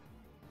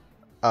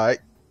 Alright,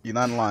 you're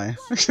not lying.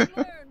 let's learn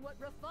what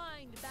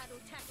refined battle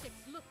tactics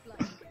look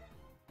like.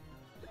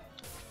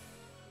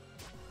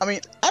 I mean,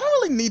 I don't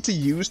really need to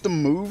use the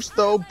moves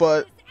though,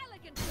 but This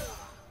elegant move.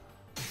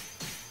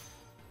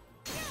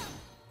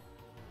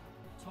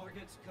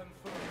 Targets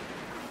confirmed.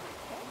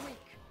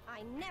 Weak.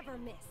 I never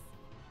miss.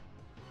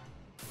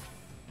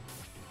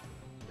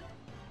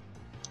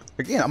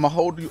 again, I'm gonna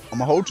hold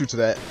you to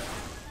that.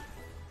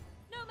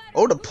 No matter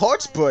Oh, the who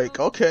parts my break.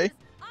 opponent Okay. is,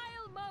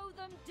 I'll mow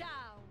them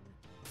down.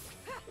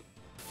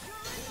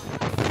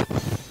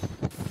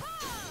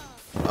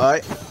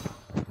 Alright.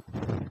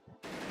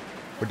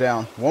 We're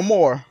down. One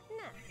more. Now,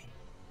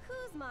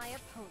 who's my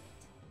opponent?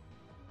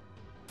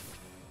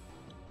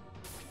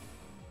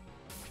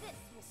 This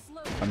will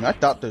slow I mean, I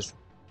thought this.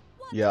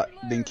 Watch Yeah,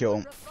 and didn't kill learn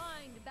him. what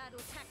refined battle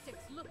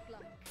tactics look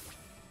like.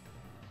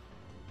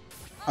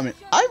 I mean,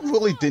 I'll show I you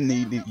really the didn't power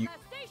need of you.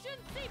 Blast Station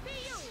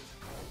CPU.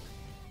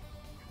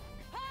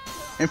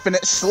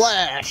 Infinite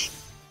slash.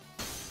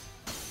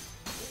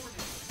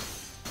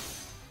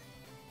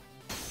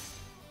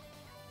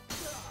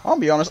 I'll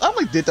be honest, I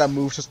only did that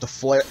move just to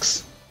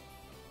flex.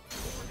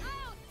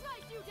 I'll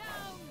slice you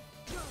down.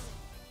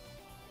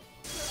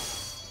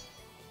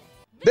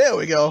 There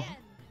we go.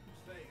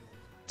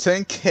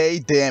 End.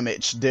 10k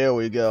damage. There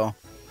we go.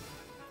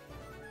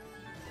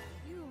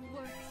 You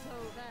weren't so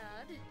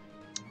bad.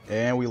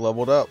 And we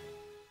leveled up.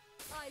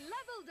 I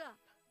leveled up.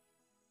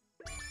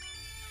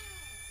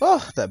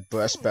 Oh, that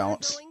breast Things are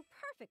bounce. going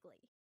perfectly.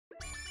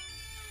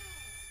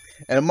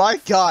 And my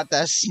god,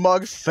 that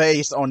smug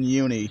face on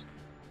Uni.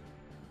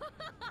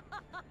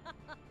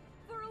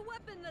 For a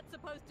weapon that's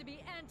supposed to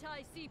be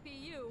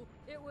anti-CPU,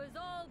 it was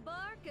all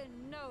bark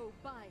and no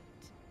bite.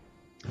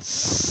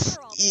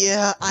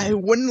 Yeah, I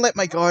wouldn't let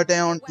my guard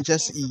down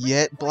just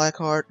yet,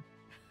 Blackheart.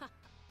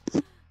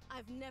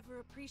 I've never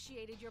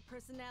appreciated your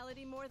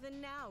personality more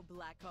than now,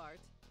 Blackheart.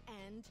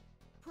 And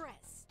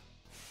press.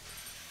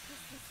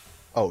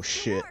 Oh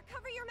shit. Noire,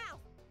 cover your mouth.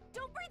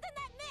 Don't breathe in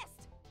that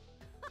mist.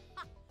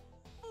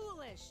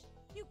 Foolish!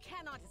 You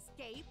cannot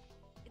escape.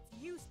 It's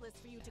useless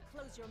for you to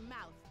close your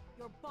mouth.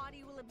 Your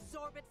body will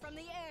absorb it from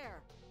the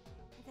air.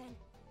 Then,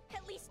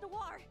 at least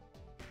Noire.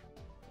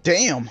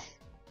 Damn.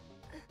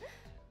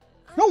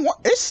 No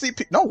wonder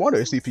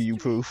it's CPU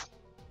proof.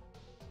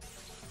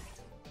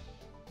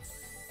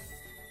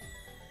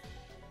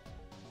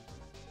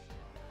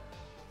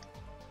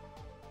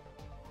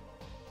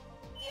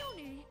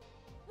 Uni!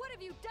 What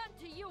have you done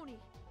to Uni?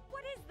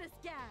 What is this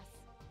gas?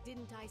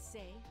 Didn't I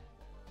say?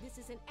 This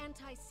is an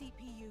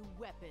anti-CPU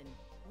weapon.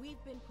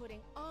 We've been putting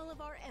all of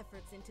our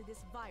efforts into this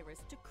virus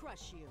to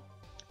crush you.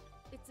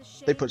 It's a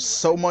shame They put you were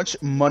so unable much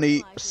to money,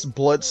 utilize it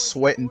blood, before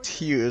sweat, the and order.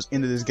 tears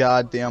into this But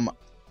goddamn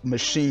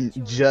machine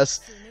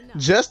just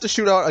to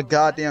shoot out a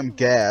goddamn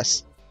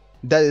gas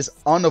that is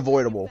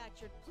unavoidable.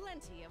 Manufactured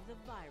plenty of the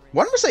virus.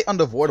 Why don't we say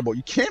unavoidable?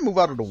 You can't move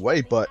out of the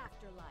way, but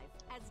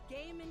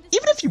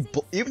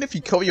even if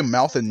you cover your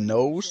mouth and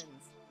nose,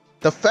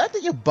 the fact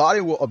that your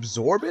body will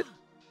absorb it,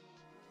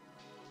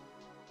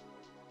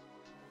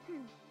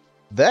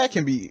 that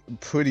can be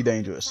pretty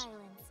dangerous.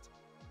 Silenced.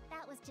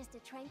 That was just a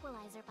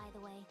tranquilizer, by the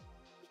way.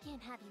 We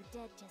can't have you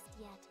dead just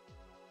yet.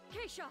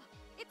 K-Sha,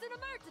 it's an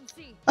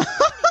emergency.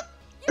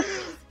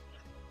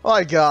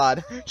 My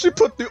god, she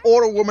put the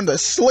Order Woman to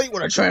sleep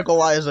with a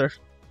tranquilizer.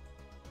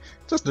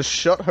 Just to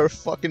shut her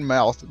fucking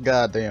mouth,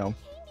 goddamn.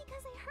 Came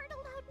because I heard a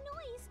loud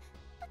noise,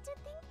 but to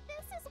think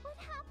this is what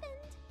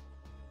happened.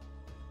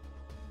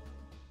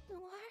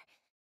 Noire,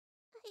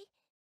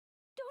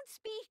 Don't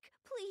speak,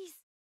 please.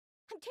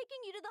 I'm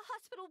taking you to the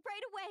hospital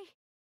right away.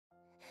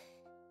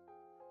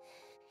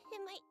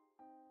 it might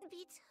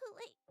be too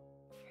late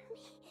for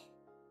me.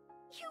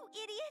 You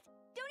idiot!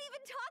 Don't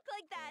even talk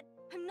like that!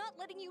 I'm not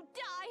letting you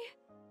die!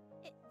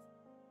 It's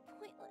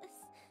pointless.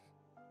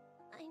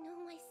 I know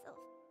myself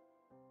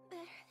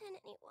better than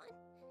anyone.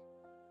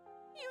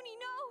 Uni,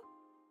 no!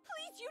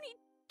 Please, Uni,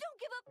 don't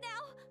give up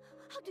now!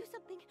 I'll do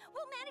something.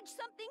 We'll manage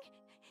something.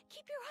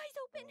 Keep your eyes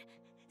open.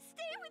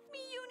 Stay with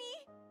me, Uni!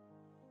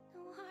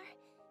 Noire,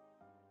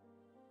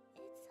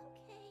 it's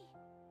okay.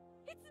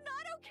 It's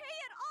not okay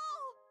at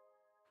all!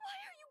 Why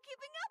are you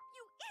giving up,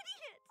 you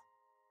idiot?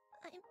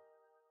 I'm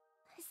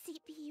a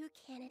CPU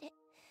candidate.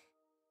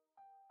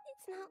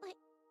 It's not like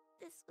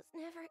this was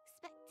never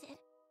expected.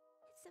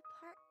 It's a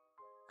part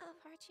of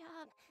our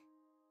job.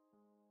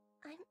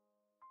 I'm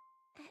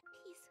at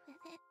peace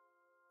with it.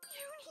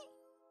 Uni!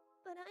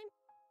 But I'm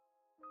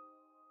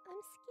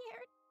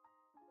scared.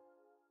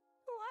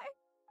 Why?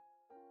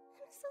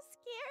 I'm so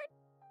scared.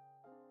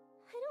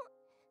 I don't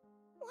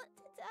want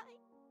to die.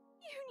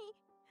 Uni!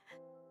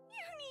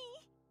 Uni!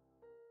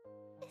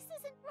 This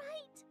isn't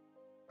right.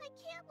 I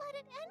can't let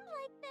it end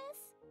like this.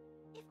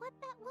 If what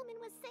that woman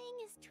was saying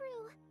is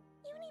true,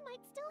 Uni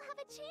might still have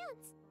a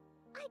chance.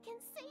 I can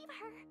save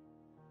her.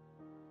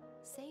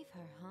 Save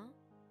her, huh?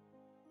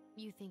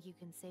 You think you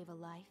can save a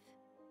life?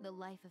 The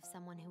life of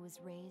someone who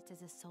was raised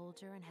as a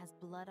soldier and has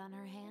blood on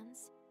her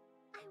hands?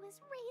 I was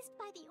raised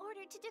by the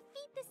order to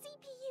defeat the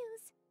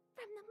CPUs.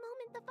 From the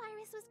moment the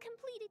virus was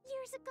completed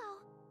years ago.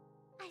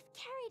 I've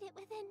carried it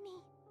within me.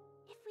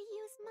 If we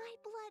use my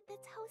blood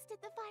that's hosted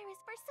the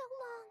virus for so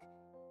long,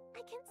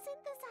 I can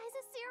synthesize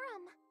a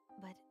serum.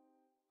 But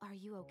are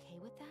you okay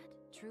with that,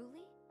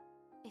 truly?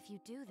 If you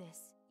do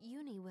this,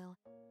 Uni will,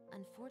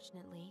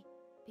 unfortunately,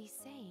 be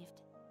saved.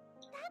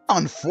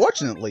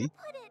 Unfortunately?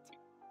 Put it.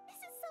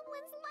 This is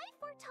someone's life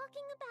we're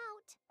talking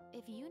about.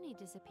 If Uni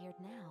disappeared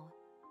now,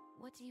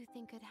 what do you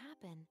think could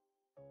happen?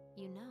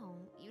 You know,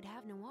 you'd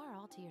have Noire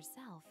all to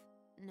yourself.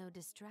 No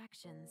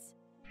distractions.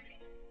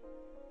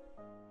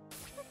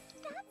 But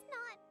that's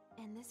not...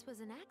 And this was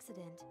an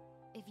accident.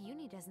 If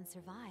Uni doesn't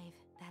survive,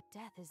 that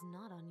death is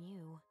not on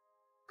you.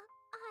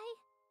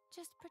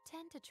 Just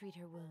pretend to treat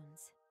her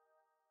wounds.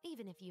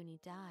 Even if Uni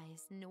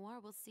dies, Noire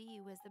will see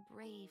you as the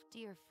brave,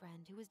 dear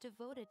friend who was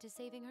devoted to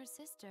saving her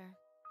sister.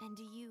 And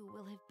you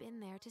will have been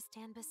there to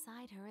stand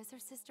beside her as her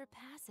sister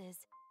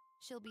passes.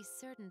 She'll be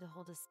certain to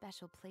hold a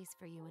special place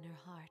for you in her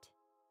heart.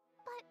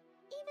 But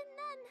even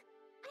then,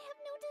 I have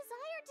no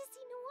desire to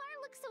see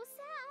Noire look so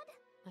sad.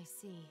 I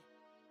see.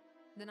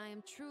 Then I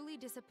am truly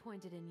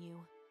disappointed in you.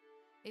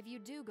 If you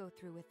do go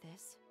through with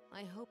this,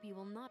 I hope you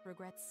will not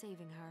regret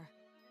saving her.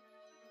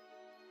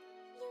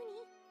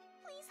 Uni,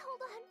 please hold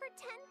on for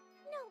 10,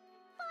 no,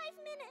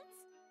 5 minutes.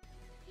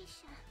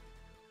 K-Sha,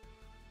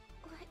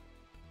 what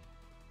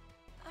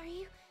are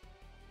you?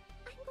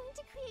 I'm going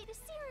to create a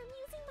serum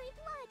using my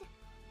blood.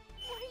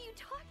 What are you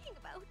talking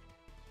about?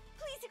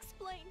 Please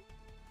explain.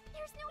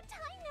 There's no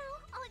time now.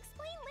 I'll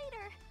explain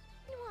later.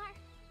 Noire,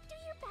 do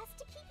your best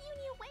to keep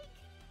Uni awake.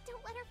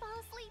 Don't let her fall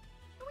asleep,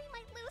 or we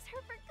might lose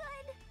her for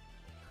good.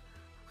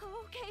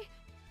 Oh, okay.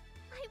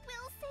 I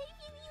will save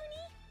you,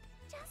 Uni.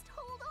 Just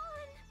hold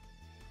on.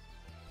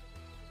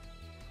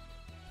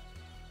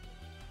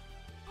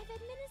 I've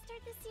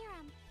administered the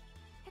serum.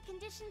 Her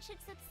condition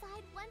should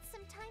subside once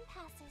some time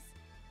passes.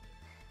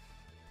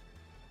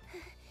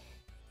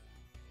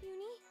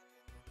 Uni?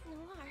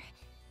 Noire,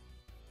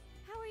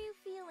 How are you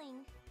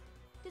feeling?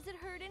 Does it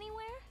hurt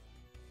anywhere?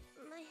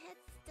 my head's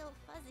still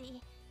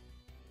fuzzy,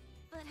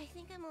 but I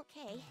think I'm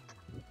okay.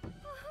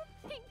 Oh,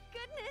 thank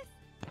goodness!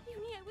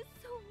 Uni, I was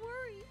so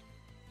worried.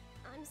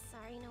 I'm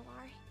sorry,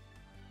 Noire.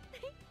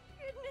 Thank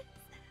goodness.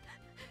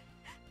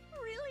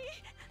 Really?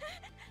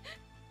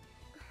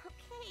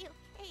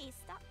 Okay,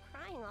 stop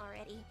crying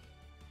already.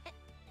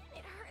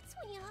 It hurts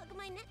when you hug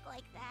my neck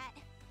like that.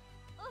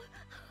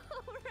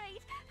 Oh, right.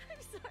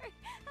 I'm sorry.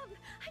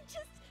 I'm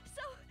just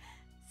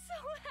so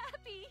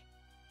happy.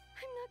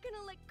 I'm not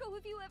gonna let go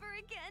of you ever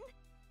again.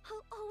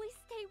 I'll always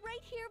stay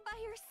right here by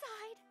your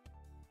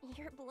side.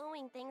 You're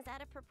blowing things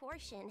out of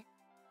proportion.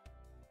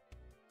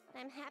 But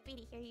I'm happy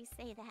to hear you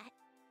say that.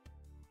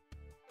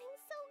 I'm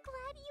so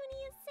glad Uni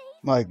is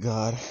safe. My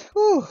god.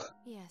 Whew.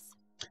 Yes,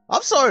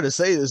 I'm sorry to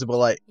say this, but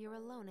like, you're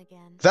alone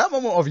again. that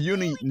moment of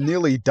Uni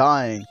nearly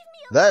dying,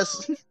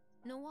 that's,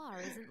 Noire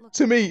isn't looking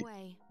to me,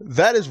 away.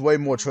 that is way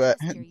more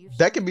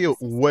that can be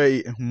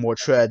way more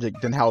tragic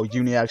than how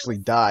Uni actually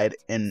died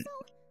in,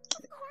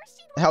 Of course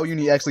you don't how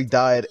Uni actually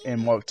died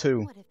in Mark II.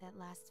 What if that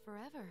lasts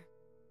forever?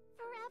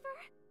 forever.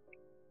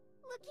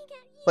 Looking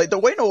at you. Like, the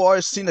way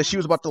Noire seen that she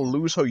was about to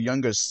lose her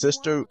younger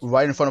sister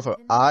right in front of her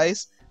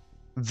eyes,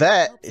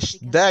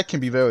 that can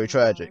be very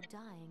tragic.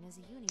 Dying as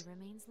Uni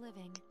remains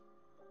living.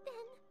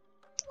 Then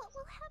what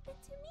will happen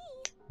to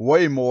me?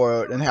 Way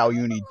more than how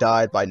Uni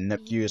died by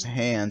Neptune's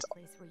hands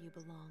Place where you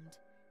belonged.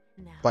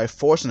 Now, by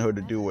forcing her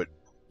to do it.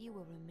 you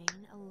will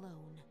remain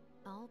alone,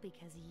 all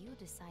because you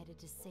decided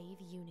to save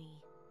Uni.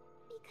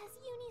 Because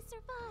Uni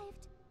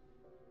survived.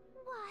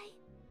 Why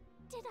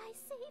did I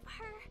save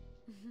her?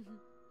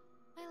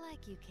 I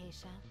like you,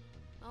 K-Sha.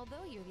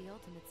 Although you're the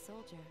ultimate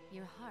soldier,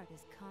 your heart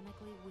is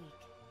comically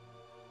weak.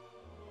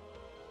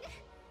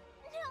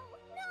 No,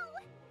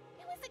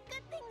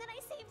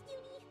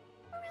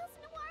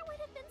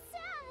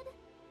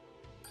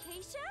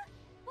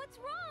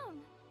 What's wrong?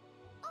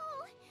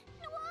 Oh,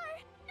 Noire!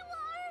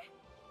 Noire!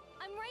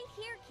 I'm right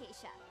here,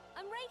 K-Sha.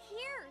 I'm right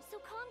here, so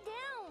calm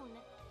down.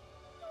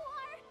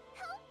 Noire,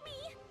 help me!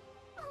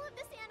 All of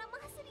this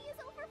animosity is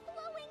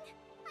overflowing.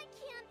 I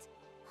can't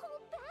hold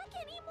back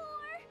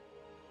anymore.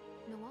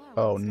 Noire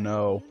Oh, wants to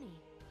no. help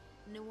Uni.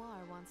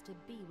 Noire wants to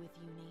be with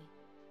Uni,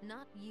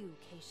 not you,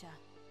 K-Sha.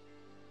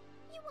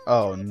 You won't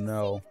Oh, try to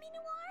no. save me,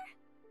 Noire?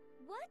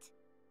 What?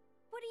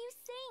 What are you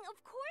saying?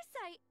 Of course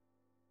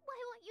Why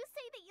won't you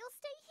say that you'll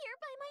stay here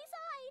by my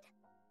side?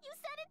 You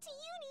said it to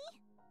Uni.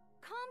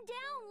 Calm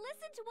down.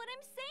 Listen to what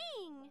I'm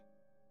saying.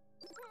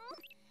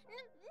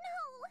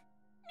 No!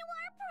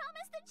 Noire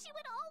promised that she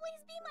would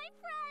always be my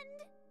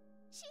friend.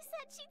 She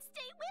said she'd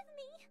stay with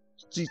me.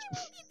 She... I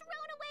won't be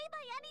thrown away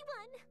by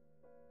anyone.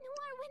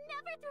 Noire would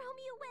never throw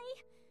me away.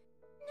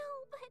 No,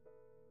 but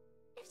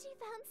if she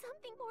found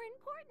something more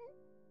important,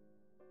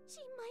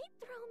 she might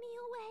throw me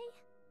away.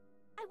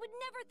 I would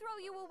never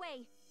throw you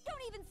away.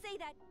 Don't even say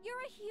that.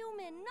 You're a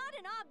human, not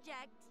an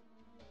object.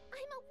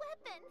 I'm a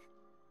weapon.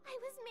 I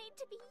was made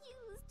to be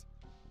used.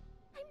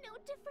 I'm no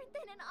different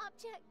than an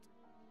object.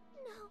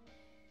 No,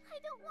 I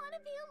don't want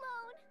to be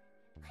alone.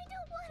 I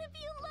don't want to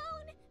be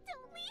alone.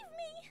 Don't leave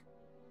me.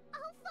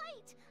 I'll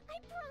fight.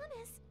 I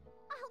promise.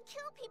 I'll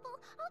kill people.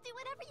 I'll do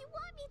whatever you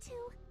want me to.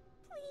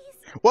 Please.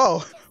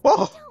 Whoa!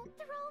 Whoa! Don't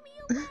throw me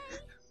away.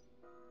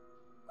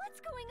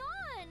 What's going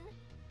on?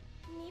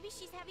 Maybe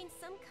she's having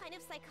some kind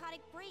of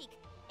psychotic break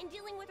and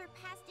dealing with her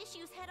past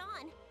issues head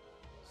on.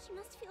 She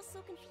must feel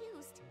so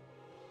confused.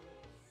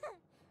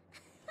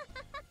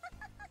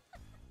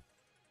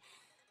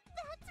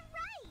 That's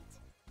right.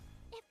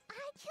 If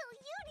I kill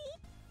Uni,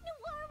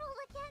 Noire will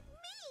look at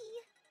me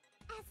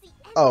as the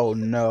enemy Oh, who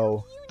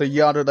no. killed The Uni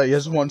Yandere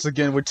has once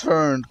again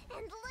returned.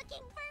 and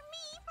looking for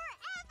me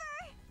forever.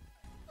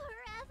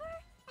 Forever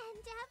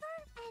and ever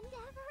and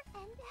ever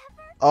and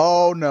ever.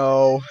 Oh,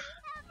 no.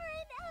 Ever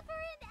and ever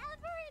and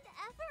ever and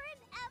ever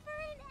and ever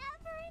and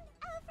ever and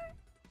ever.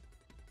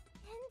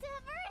 And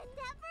ever and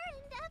ever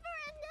and ever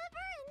and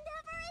ever and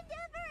ever and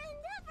ever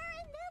and ever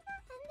and ever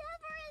and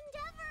ever and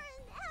ever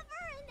and ever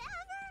and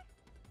ever.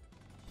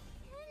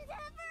 And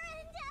ever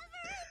and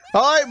ever and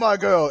Alright, my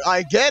girl.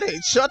 I get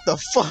it. Shut the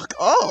fuck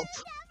up.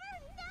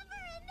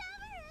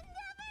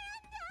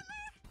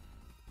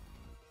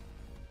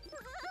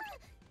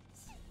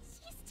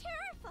 She's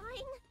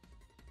terrifying.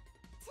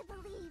 To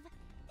believe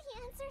the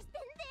answer's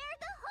been there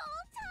the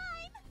whole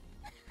time.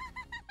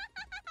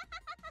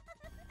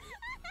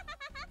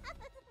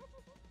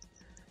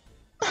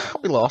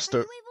 We lost her.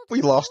 Are you able to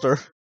We lost her.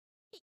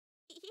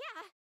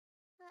 Yeah,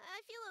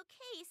 I feel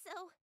okay,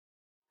 so...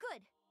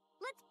 Good.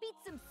 Let's beat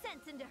some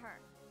sense into her.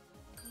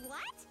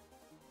 What?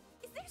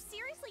 Is there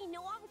seriously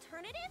no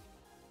alternative?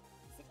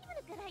 Is it even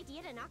a good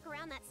idea to knock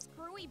around that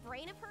screwy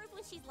brain of hers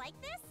when she's like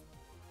this?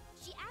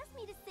 She asked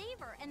me to save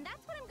her, and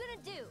that's what I'm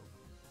gonna do.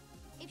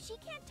 If she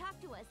can't talk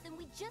to us, then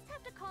we just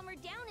have to calm her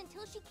down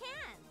until she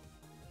can.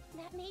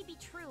 That may be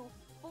true,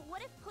 but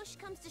what if push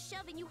comes to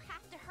shove and you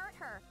have to hurt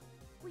her?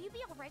 Will you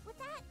be alright with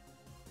that?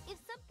 If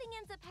something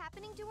ends up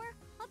happening to her,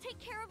 I'll take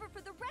care of her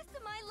for the rest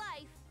of my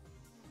life.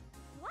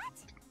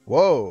 What?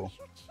 Whoa.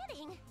 You're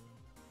kidding.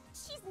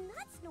 She's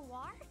nuts,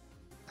 Noire.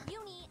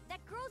 Uni,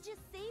 that girl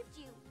just saved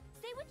you.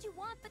 Say what you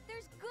want, but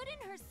there's good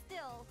in her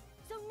still.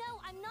 So no,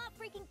 I'm not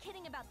freaking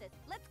kidding about this.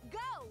 Let's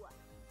go!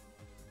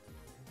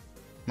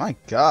 My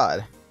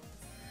god.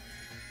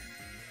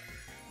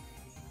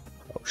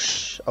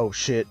 Oh,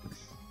 shit.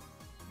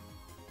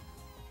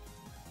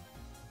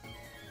 Can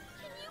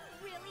you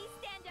really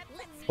stand up to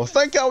me? Well,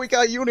 thank God we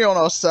got Uni on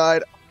our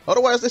side.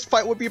 Otherwise, this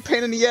fight would be a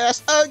pain in the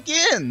ass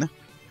again.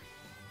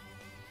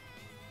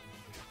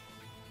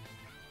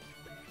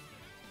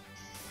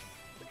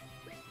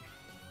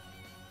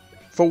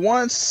 For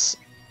once,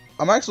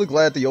 I'm actually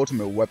glad the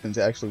ultimate weapons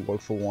actually work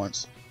for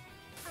once.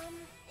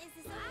 Is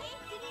this okay?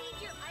 Didn't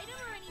need your item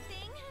or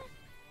anything.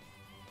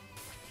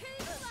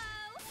 Too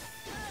slow.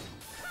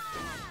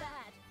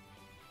 Bad.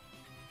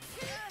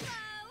 Too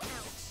slow.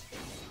 Ouch.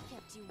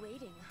 Kept you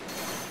waiting.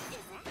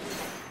 Is that?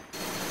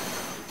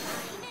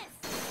 I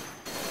missed.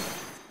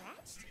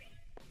 Scratched?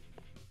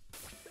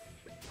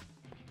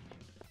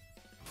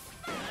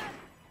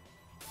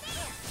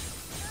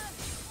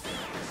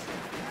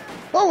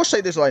 Well, I will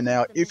say this right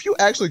now. If you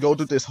actually go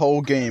through this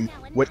whole game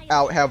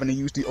without having to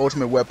use the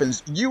ultimate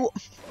weapons, you,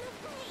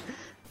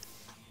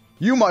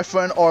 my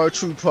friend, are a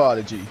true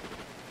prodigy.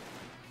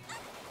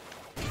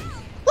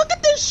 Look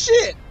at this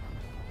shit!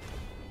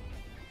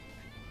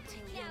 He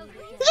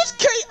just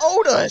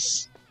KO'd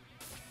us!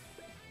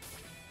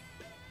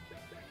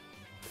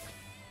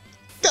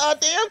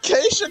 Goddamn,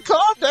 K-Sha,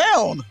 calm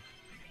down!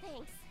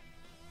 Thanks.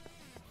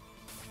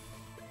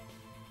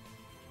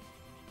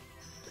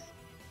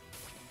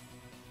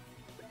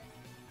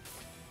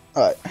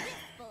 Alright.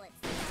 Bullets.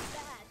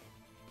 Bad.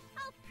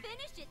 I'll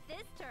finish it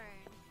this turn.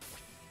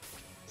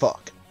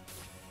 Fuck.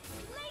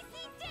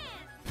 Lazy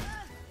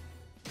dance.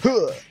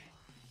 Huh.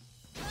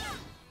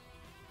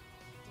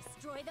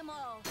 Destroy them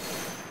all.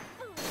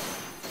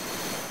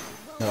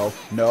 No,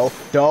 no,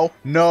 no,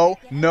 no,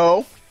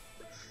 no.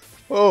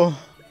 Oh.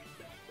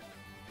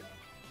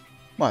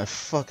 My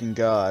fucking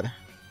god.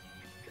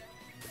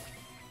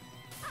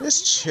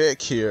 This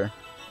chick here.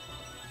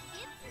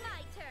 It's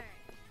my turn.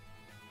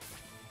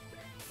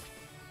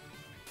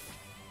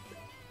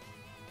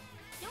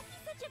 Don't be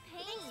such a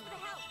pain. Thanks for the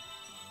help.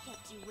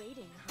 Kept you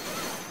waiting,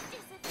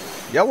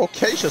 huh? Yeah, well,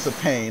 K-Sha's a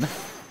pain.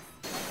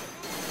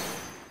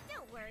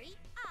 Don't worry,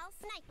 I'll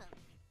snipe him.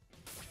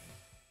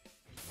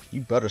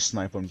 You better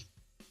snipe him.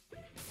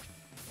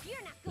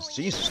 You're not going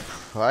Jesus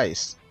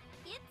Christ.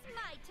 It's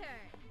my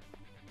turn.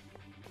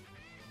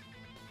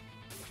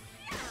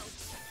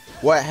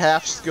 What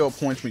half skill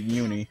points with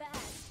Uni?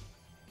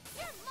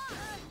 You're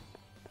mine.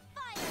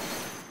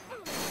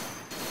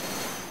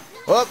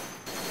 Fire. Up.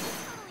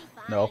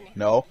 Totally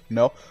fine.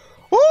 No.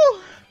 Woo!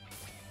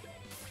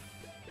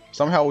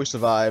 Somehow we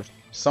survived.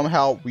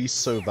 Somehow we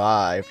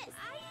survived. I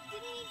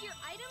didn't need your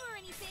item or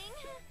anything.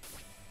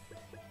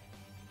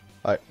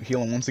 Alright,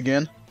 healing once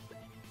again.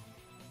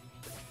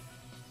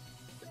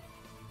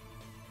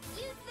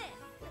 Use this.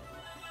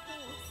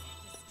 Thanks.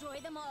 Destroy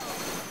them all.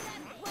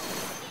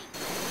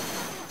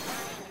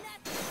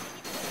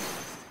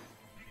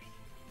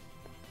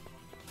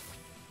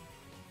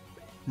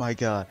 My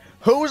god.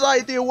 Whose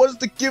idea was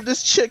to give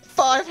this chick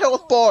 5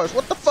 health bars?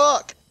 What the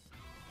fuck?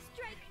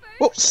 Strike first.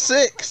 Whoa,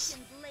 6! Questions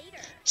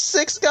later.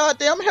 6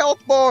 goddamn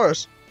health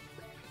bars!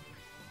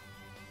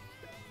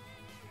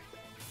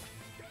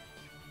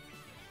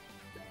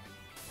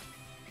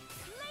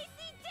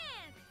 Lazy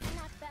dance.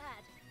 Not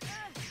bad.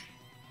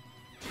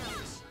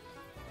 Ouch.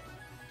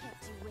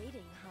 Kept you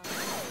waiting, huh?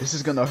 This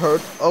is gonna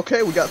hurt.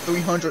 Okay, we got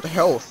 300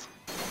 health.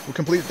 We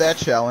completed that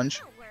challenge.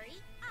 Don't worry,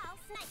 I'll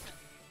snipe him.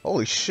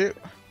 Holy shit.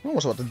 I'm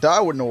almost about to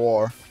die with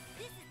Noire.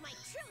 This is my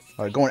true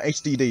Alright, going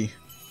HDD.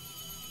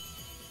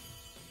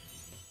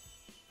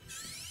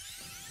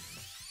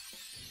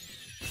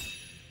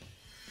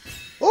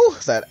 Oh,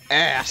 that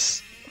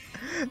ass.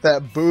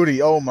 That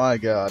booty. Oh my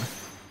god.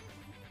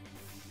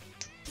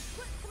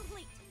 strength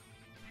complete.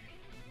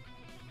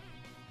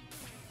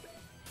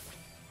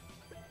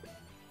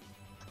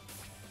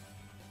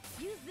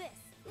 Use this.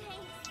 Thanks.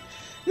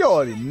 You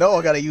already know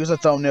I gotta use a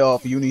thumbnail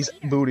of Uni's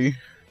booty.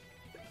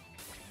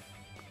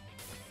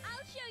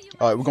 I'll show you.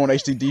 Alright, we're going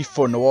HDD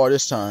for Noire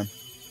this time.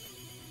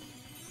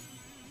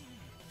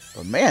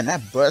 But man,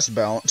 that breast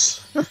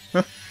bounce.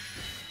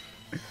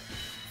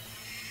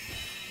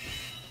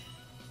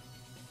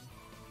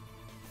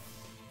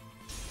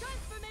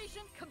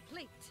 Transformation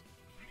complete.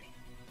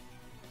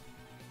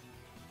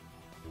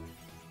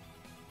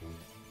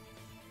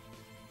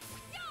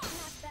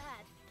 Not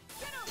bad.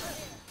 Get over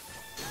here.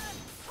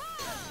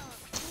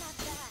 Not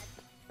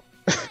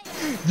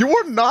bad. You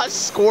were not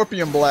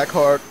Scorpion,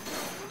 Blackheart.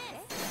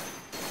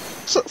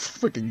 Miss. So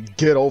freaking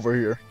get over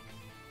here.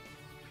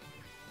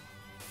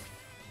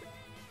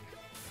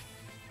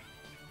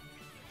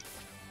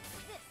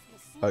 This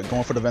was Alright,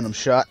 going for the Venom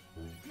shot.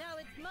 Now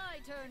it's my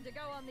turn to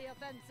go on the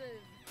offensive.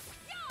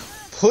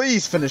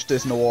 Please finish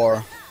this,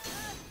 Noire.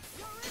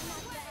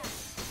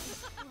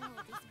 this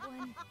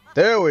one.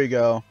 There we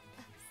go.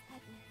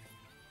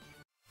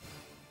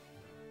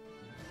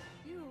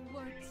 You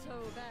weren't so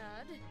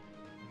bad.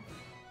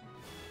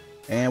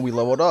 And we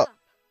leveled up.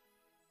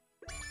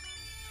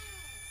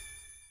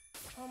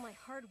 All my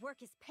hard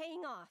work is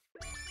paying off.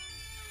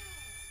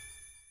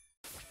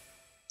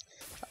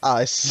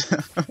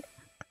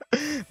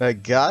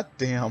 That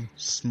goddamn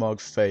smug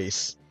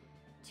face.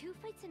 2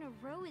 fights in a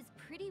row is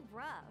pretty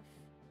rough.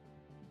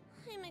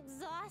 I'm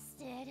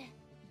exhausted.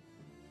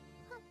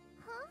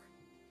 Huh?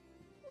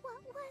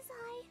 What was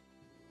I?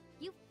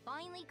 You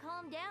finally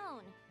calmed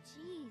down.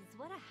 Jeez,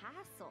 what a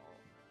hassle.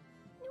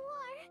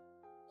 Noire,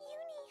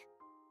 Uni,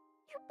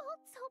 you're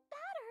both so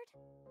battered.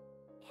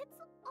 It's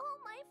all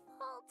my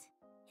fault,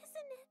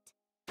 isn't it?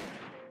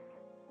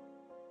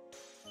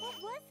 What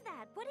was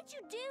that? What did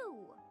you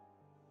do?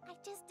 I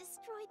just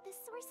destroyed the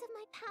source of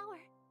my power,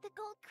 the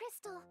gold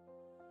crystal.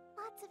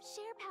 Lots of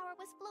share power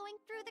was flowing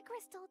through the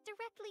crystal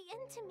directly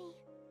into me.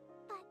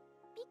 But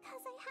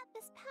because I had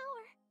this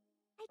power,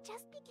 I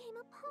just became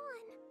a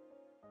pawn.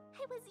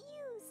 I was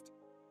used.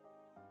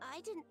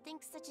 I didn't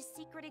think such a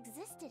secret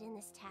existed in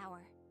this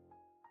tower.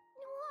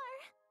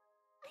 Noire,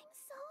 I'm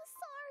so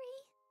sorry.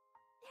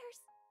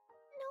 There's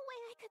no way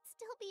I could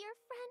still be your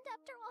friend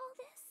after all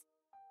this.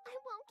 I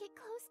won't get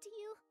close to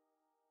you.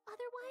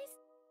 Otherwise,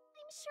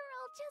 I'm sure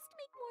I'll just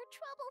make more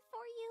trouble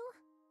for you.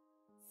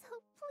 So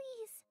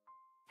please,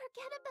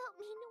 forget about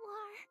me,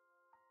 Noire.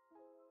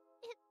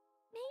 It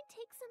may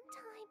take some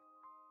time,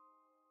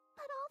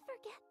 but I'll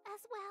forget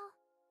as well.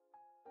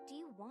 Do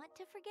you want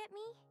to forget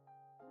me?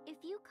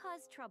 If you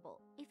cause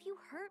trouble, if you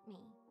hurt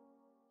me,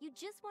 you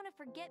just want to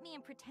forget me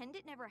and pretend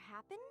it never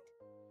happened?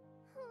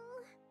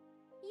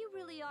 You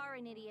really are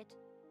an idiot.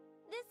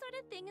 This sort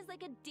of thing is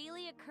like a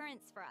daily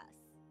occurrence for us.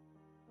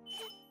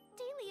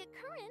 Daily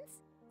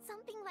occurrence?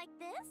 Something like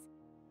this?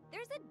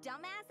 There's a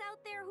dumbass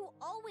out there who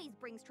always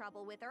brings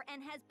trouble with her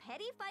and has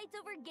petty fights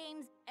over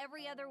games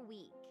every other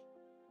week.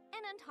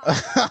 And on top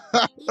of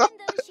that, even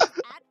though she's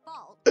at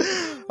fault,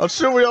 I'm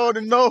sure we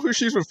already know who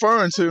she's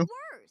referring to. worst.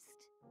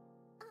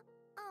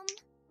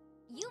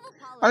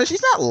 I mean,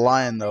 she's not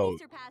lying though.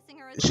 Surpassing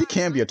her as She far as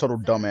can be a I'm total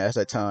concerned. dumbass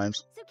at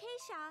times. So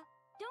K-Sha,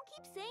 don't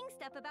keep saying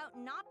stuff about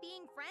not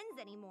being friends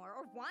anymore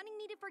or wanting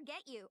me to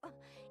forget you.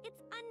 It's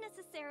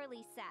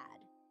unnecessarily sad.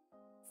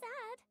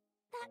 Sad?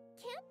 That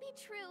can't be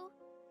true.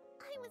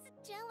 I was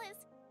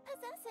jealous,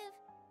 possessive,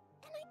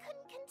 and I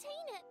couldn't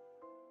contain it.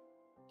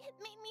 It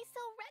made me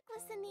so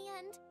reckless in the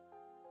end.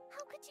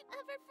 How could you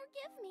ever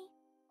forgive me?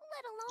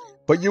 Let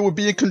alone... But you were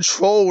being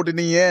controlled in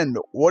the end.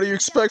 What do you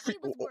expect?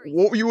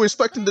 What were you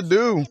expecting to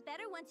do? Get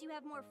better once you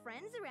have more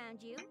friends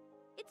around you.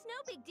 It's no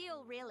big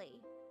deal,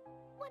 really.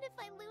 What if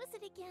I lose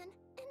it again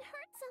and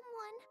hurt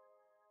someone?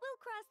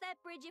 We'll cross that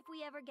bridge if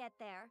we ever get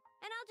there,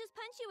 and I'll just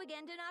punch you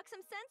again to knock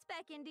some sense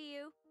back into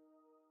you.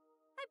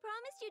 I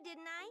promised you,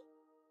 didn't I?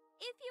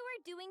 If you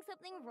were doing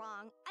something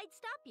wrong, I'd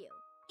stop you,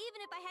 even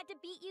if I had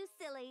to beat you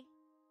silly.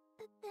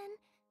 But then,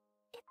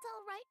 it's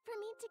all right for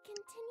me to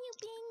continue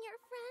being your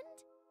friend?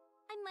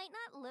 I might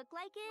not look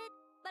like it,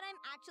 but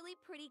I'm actually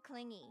pretty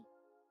clingy.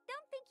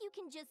 Don't think you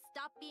can just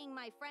stop being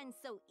my friend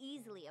so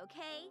easily,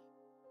 okay?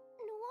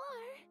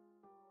 Noire,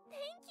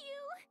 thank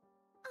you.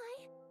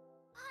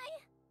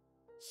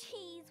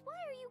 Jeez, why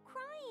are you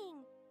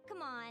crying?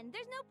 Come on,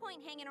 there's no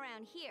point hanging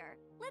around here.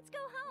 Let's go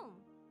home.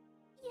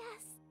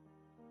 Yes.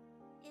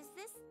 Is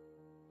this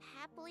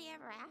happily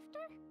ever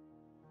after?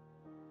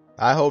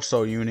 I hope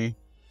so, Uni.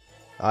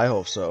 I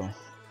hope so.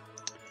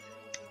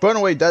 But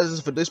anyway, that is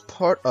it for this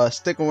part.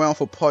 Stick around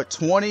for part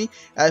 20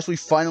 as we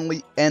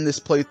finally end this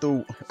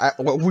playthrough.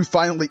 We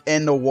finally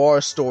end the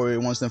Noire story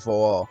once and for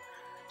all.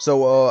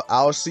 So,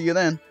 I'll see you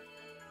then.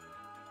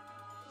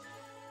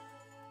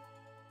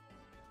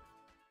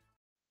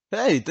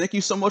 Hey, thank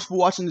you so much for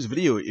watching this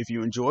video. If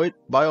you enjoyed,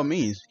 by all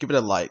means, give it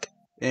a like.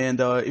 And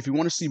if you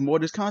want to see more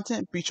of this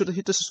content, be sure to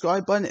hit the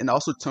subscribe button and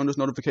also turn those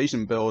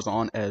notification bells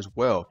on as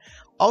well.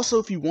 Also,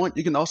 if you want,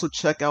 you can also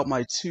check out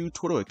my 2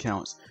 Twitter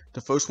accounts.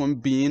 The first one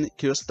being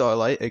Killer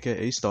Starlight,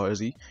 aka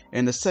Starzy,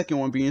 and the second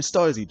one being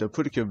Starzy, the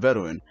Pretty Cure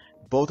Veteran.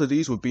 Both of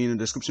these will be in the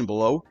description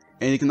below.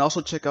 And you can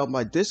also check out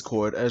my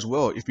Discord as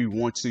well if you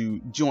want to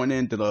join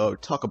in to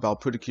talk about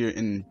Pretty Cure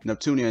and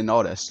Neptunia and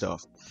all that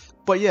stuff.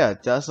 But yeah,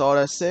 that's all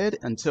that said.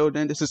 Until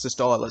then, this is the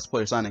Starlight Let's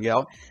Player signing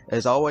out.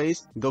 As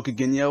always, Goku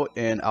Ginyo,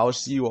 and I'll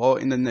see you all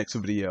in the next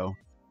video.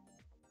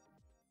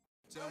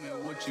 Tell me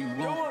what you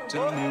want,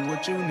 tell me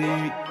what you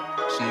need.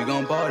 She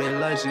gon' party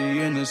like she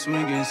in the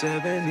swinging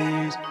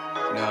 70s.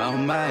 Now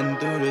I'm riding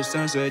through the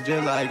sunset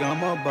just like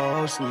I'm a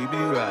boss. We be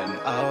riding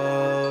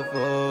all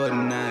for the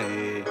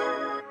night.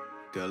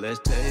 Girl, let's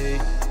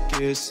take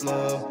it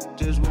slow.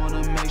 Just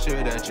wanna make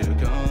sure that you're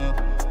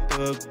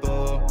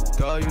comfortable.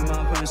 Call you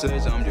my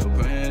princess, I'm your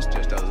prince,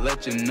 just to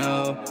let you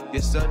know.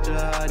 You're such a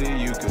hottie,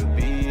 you could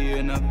be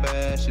in a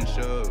fashion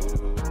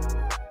show.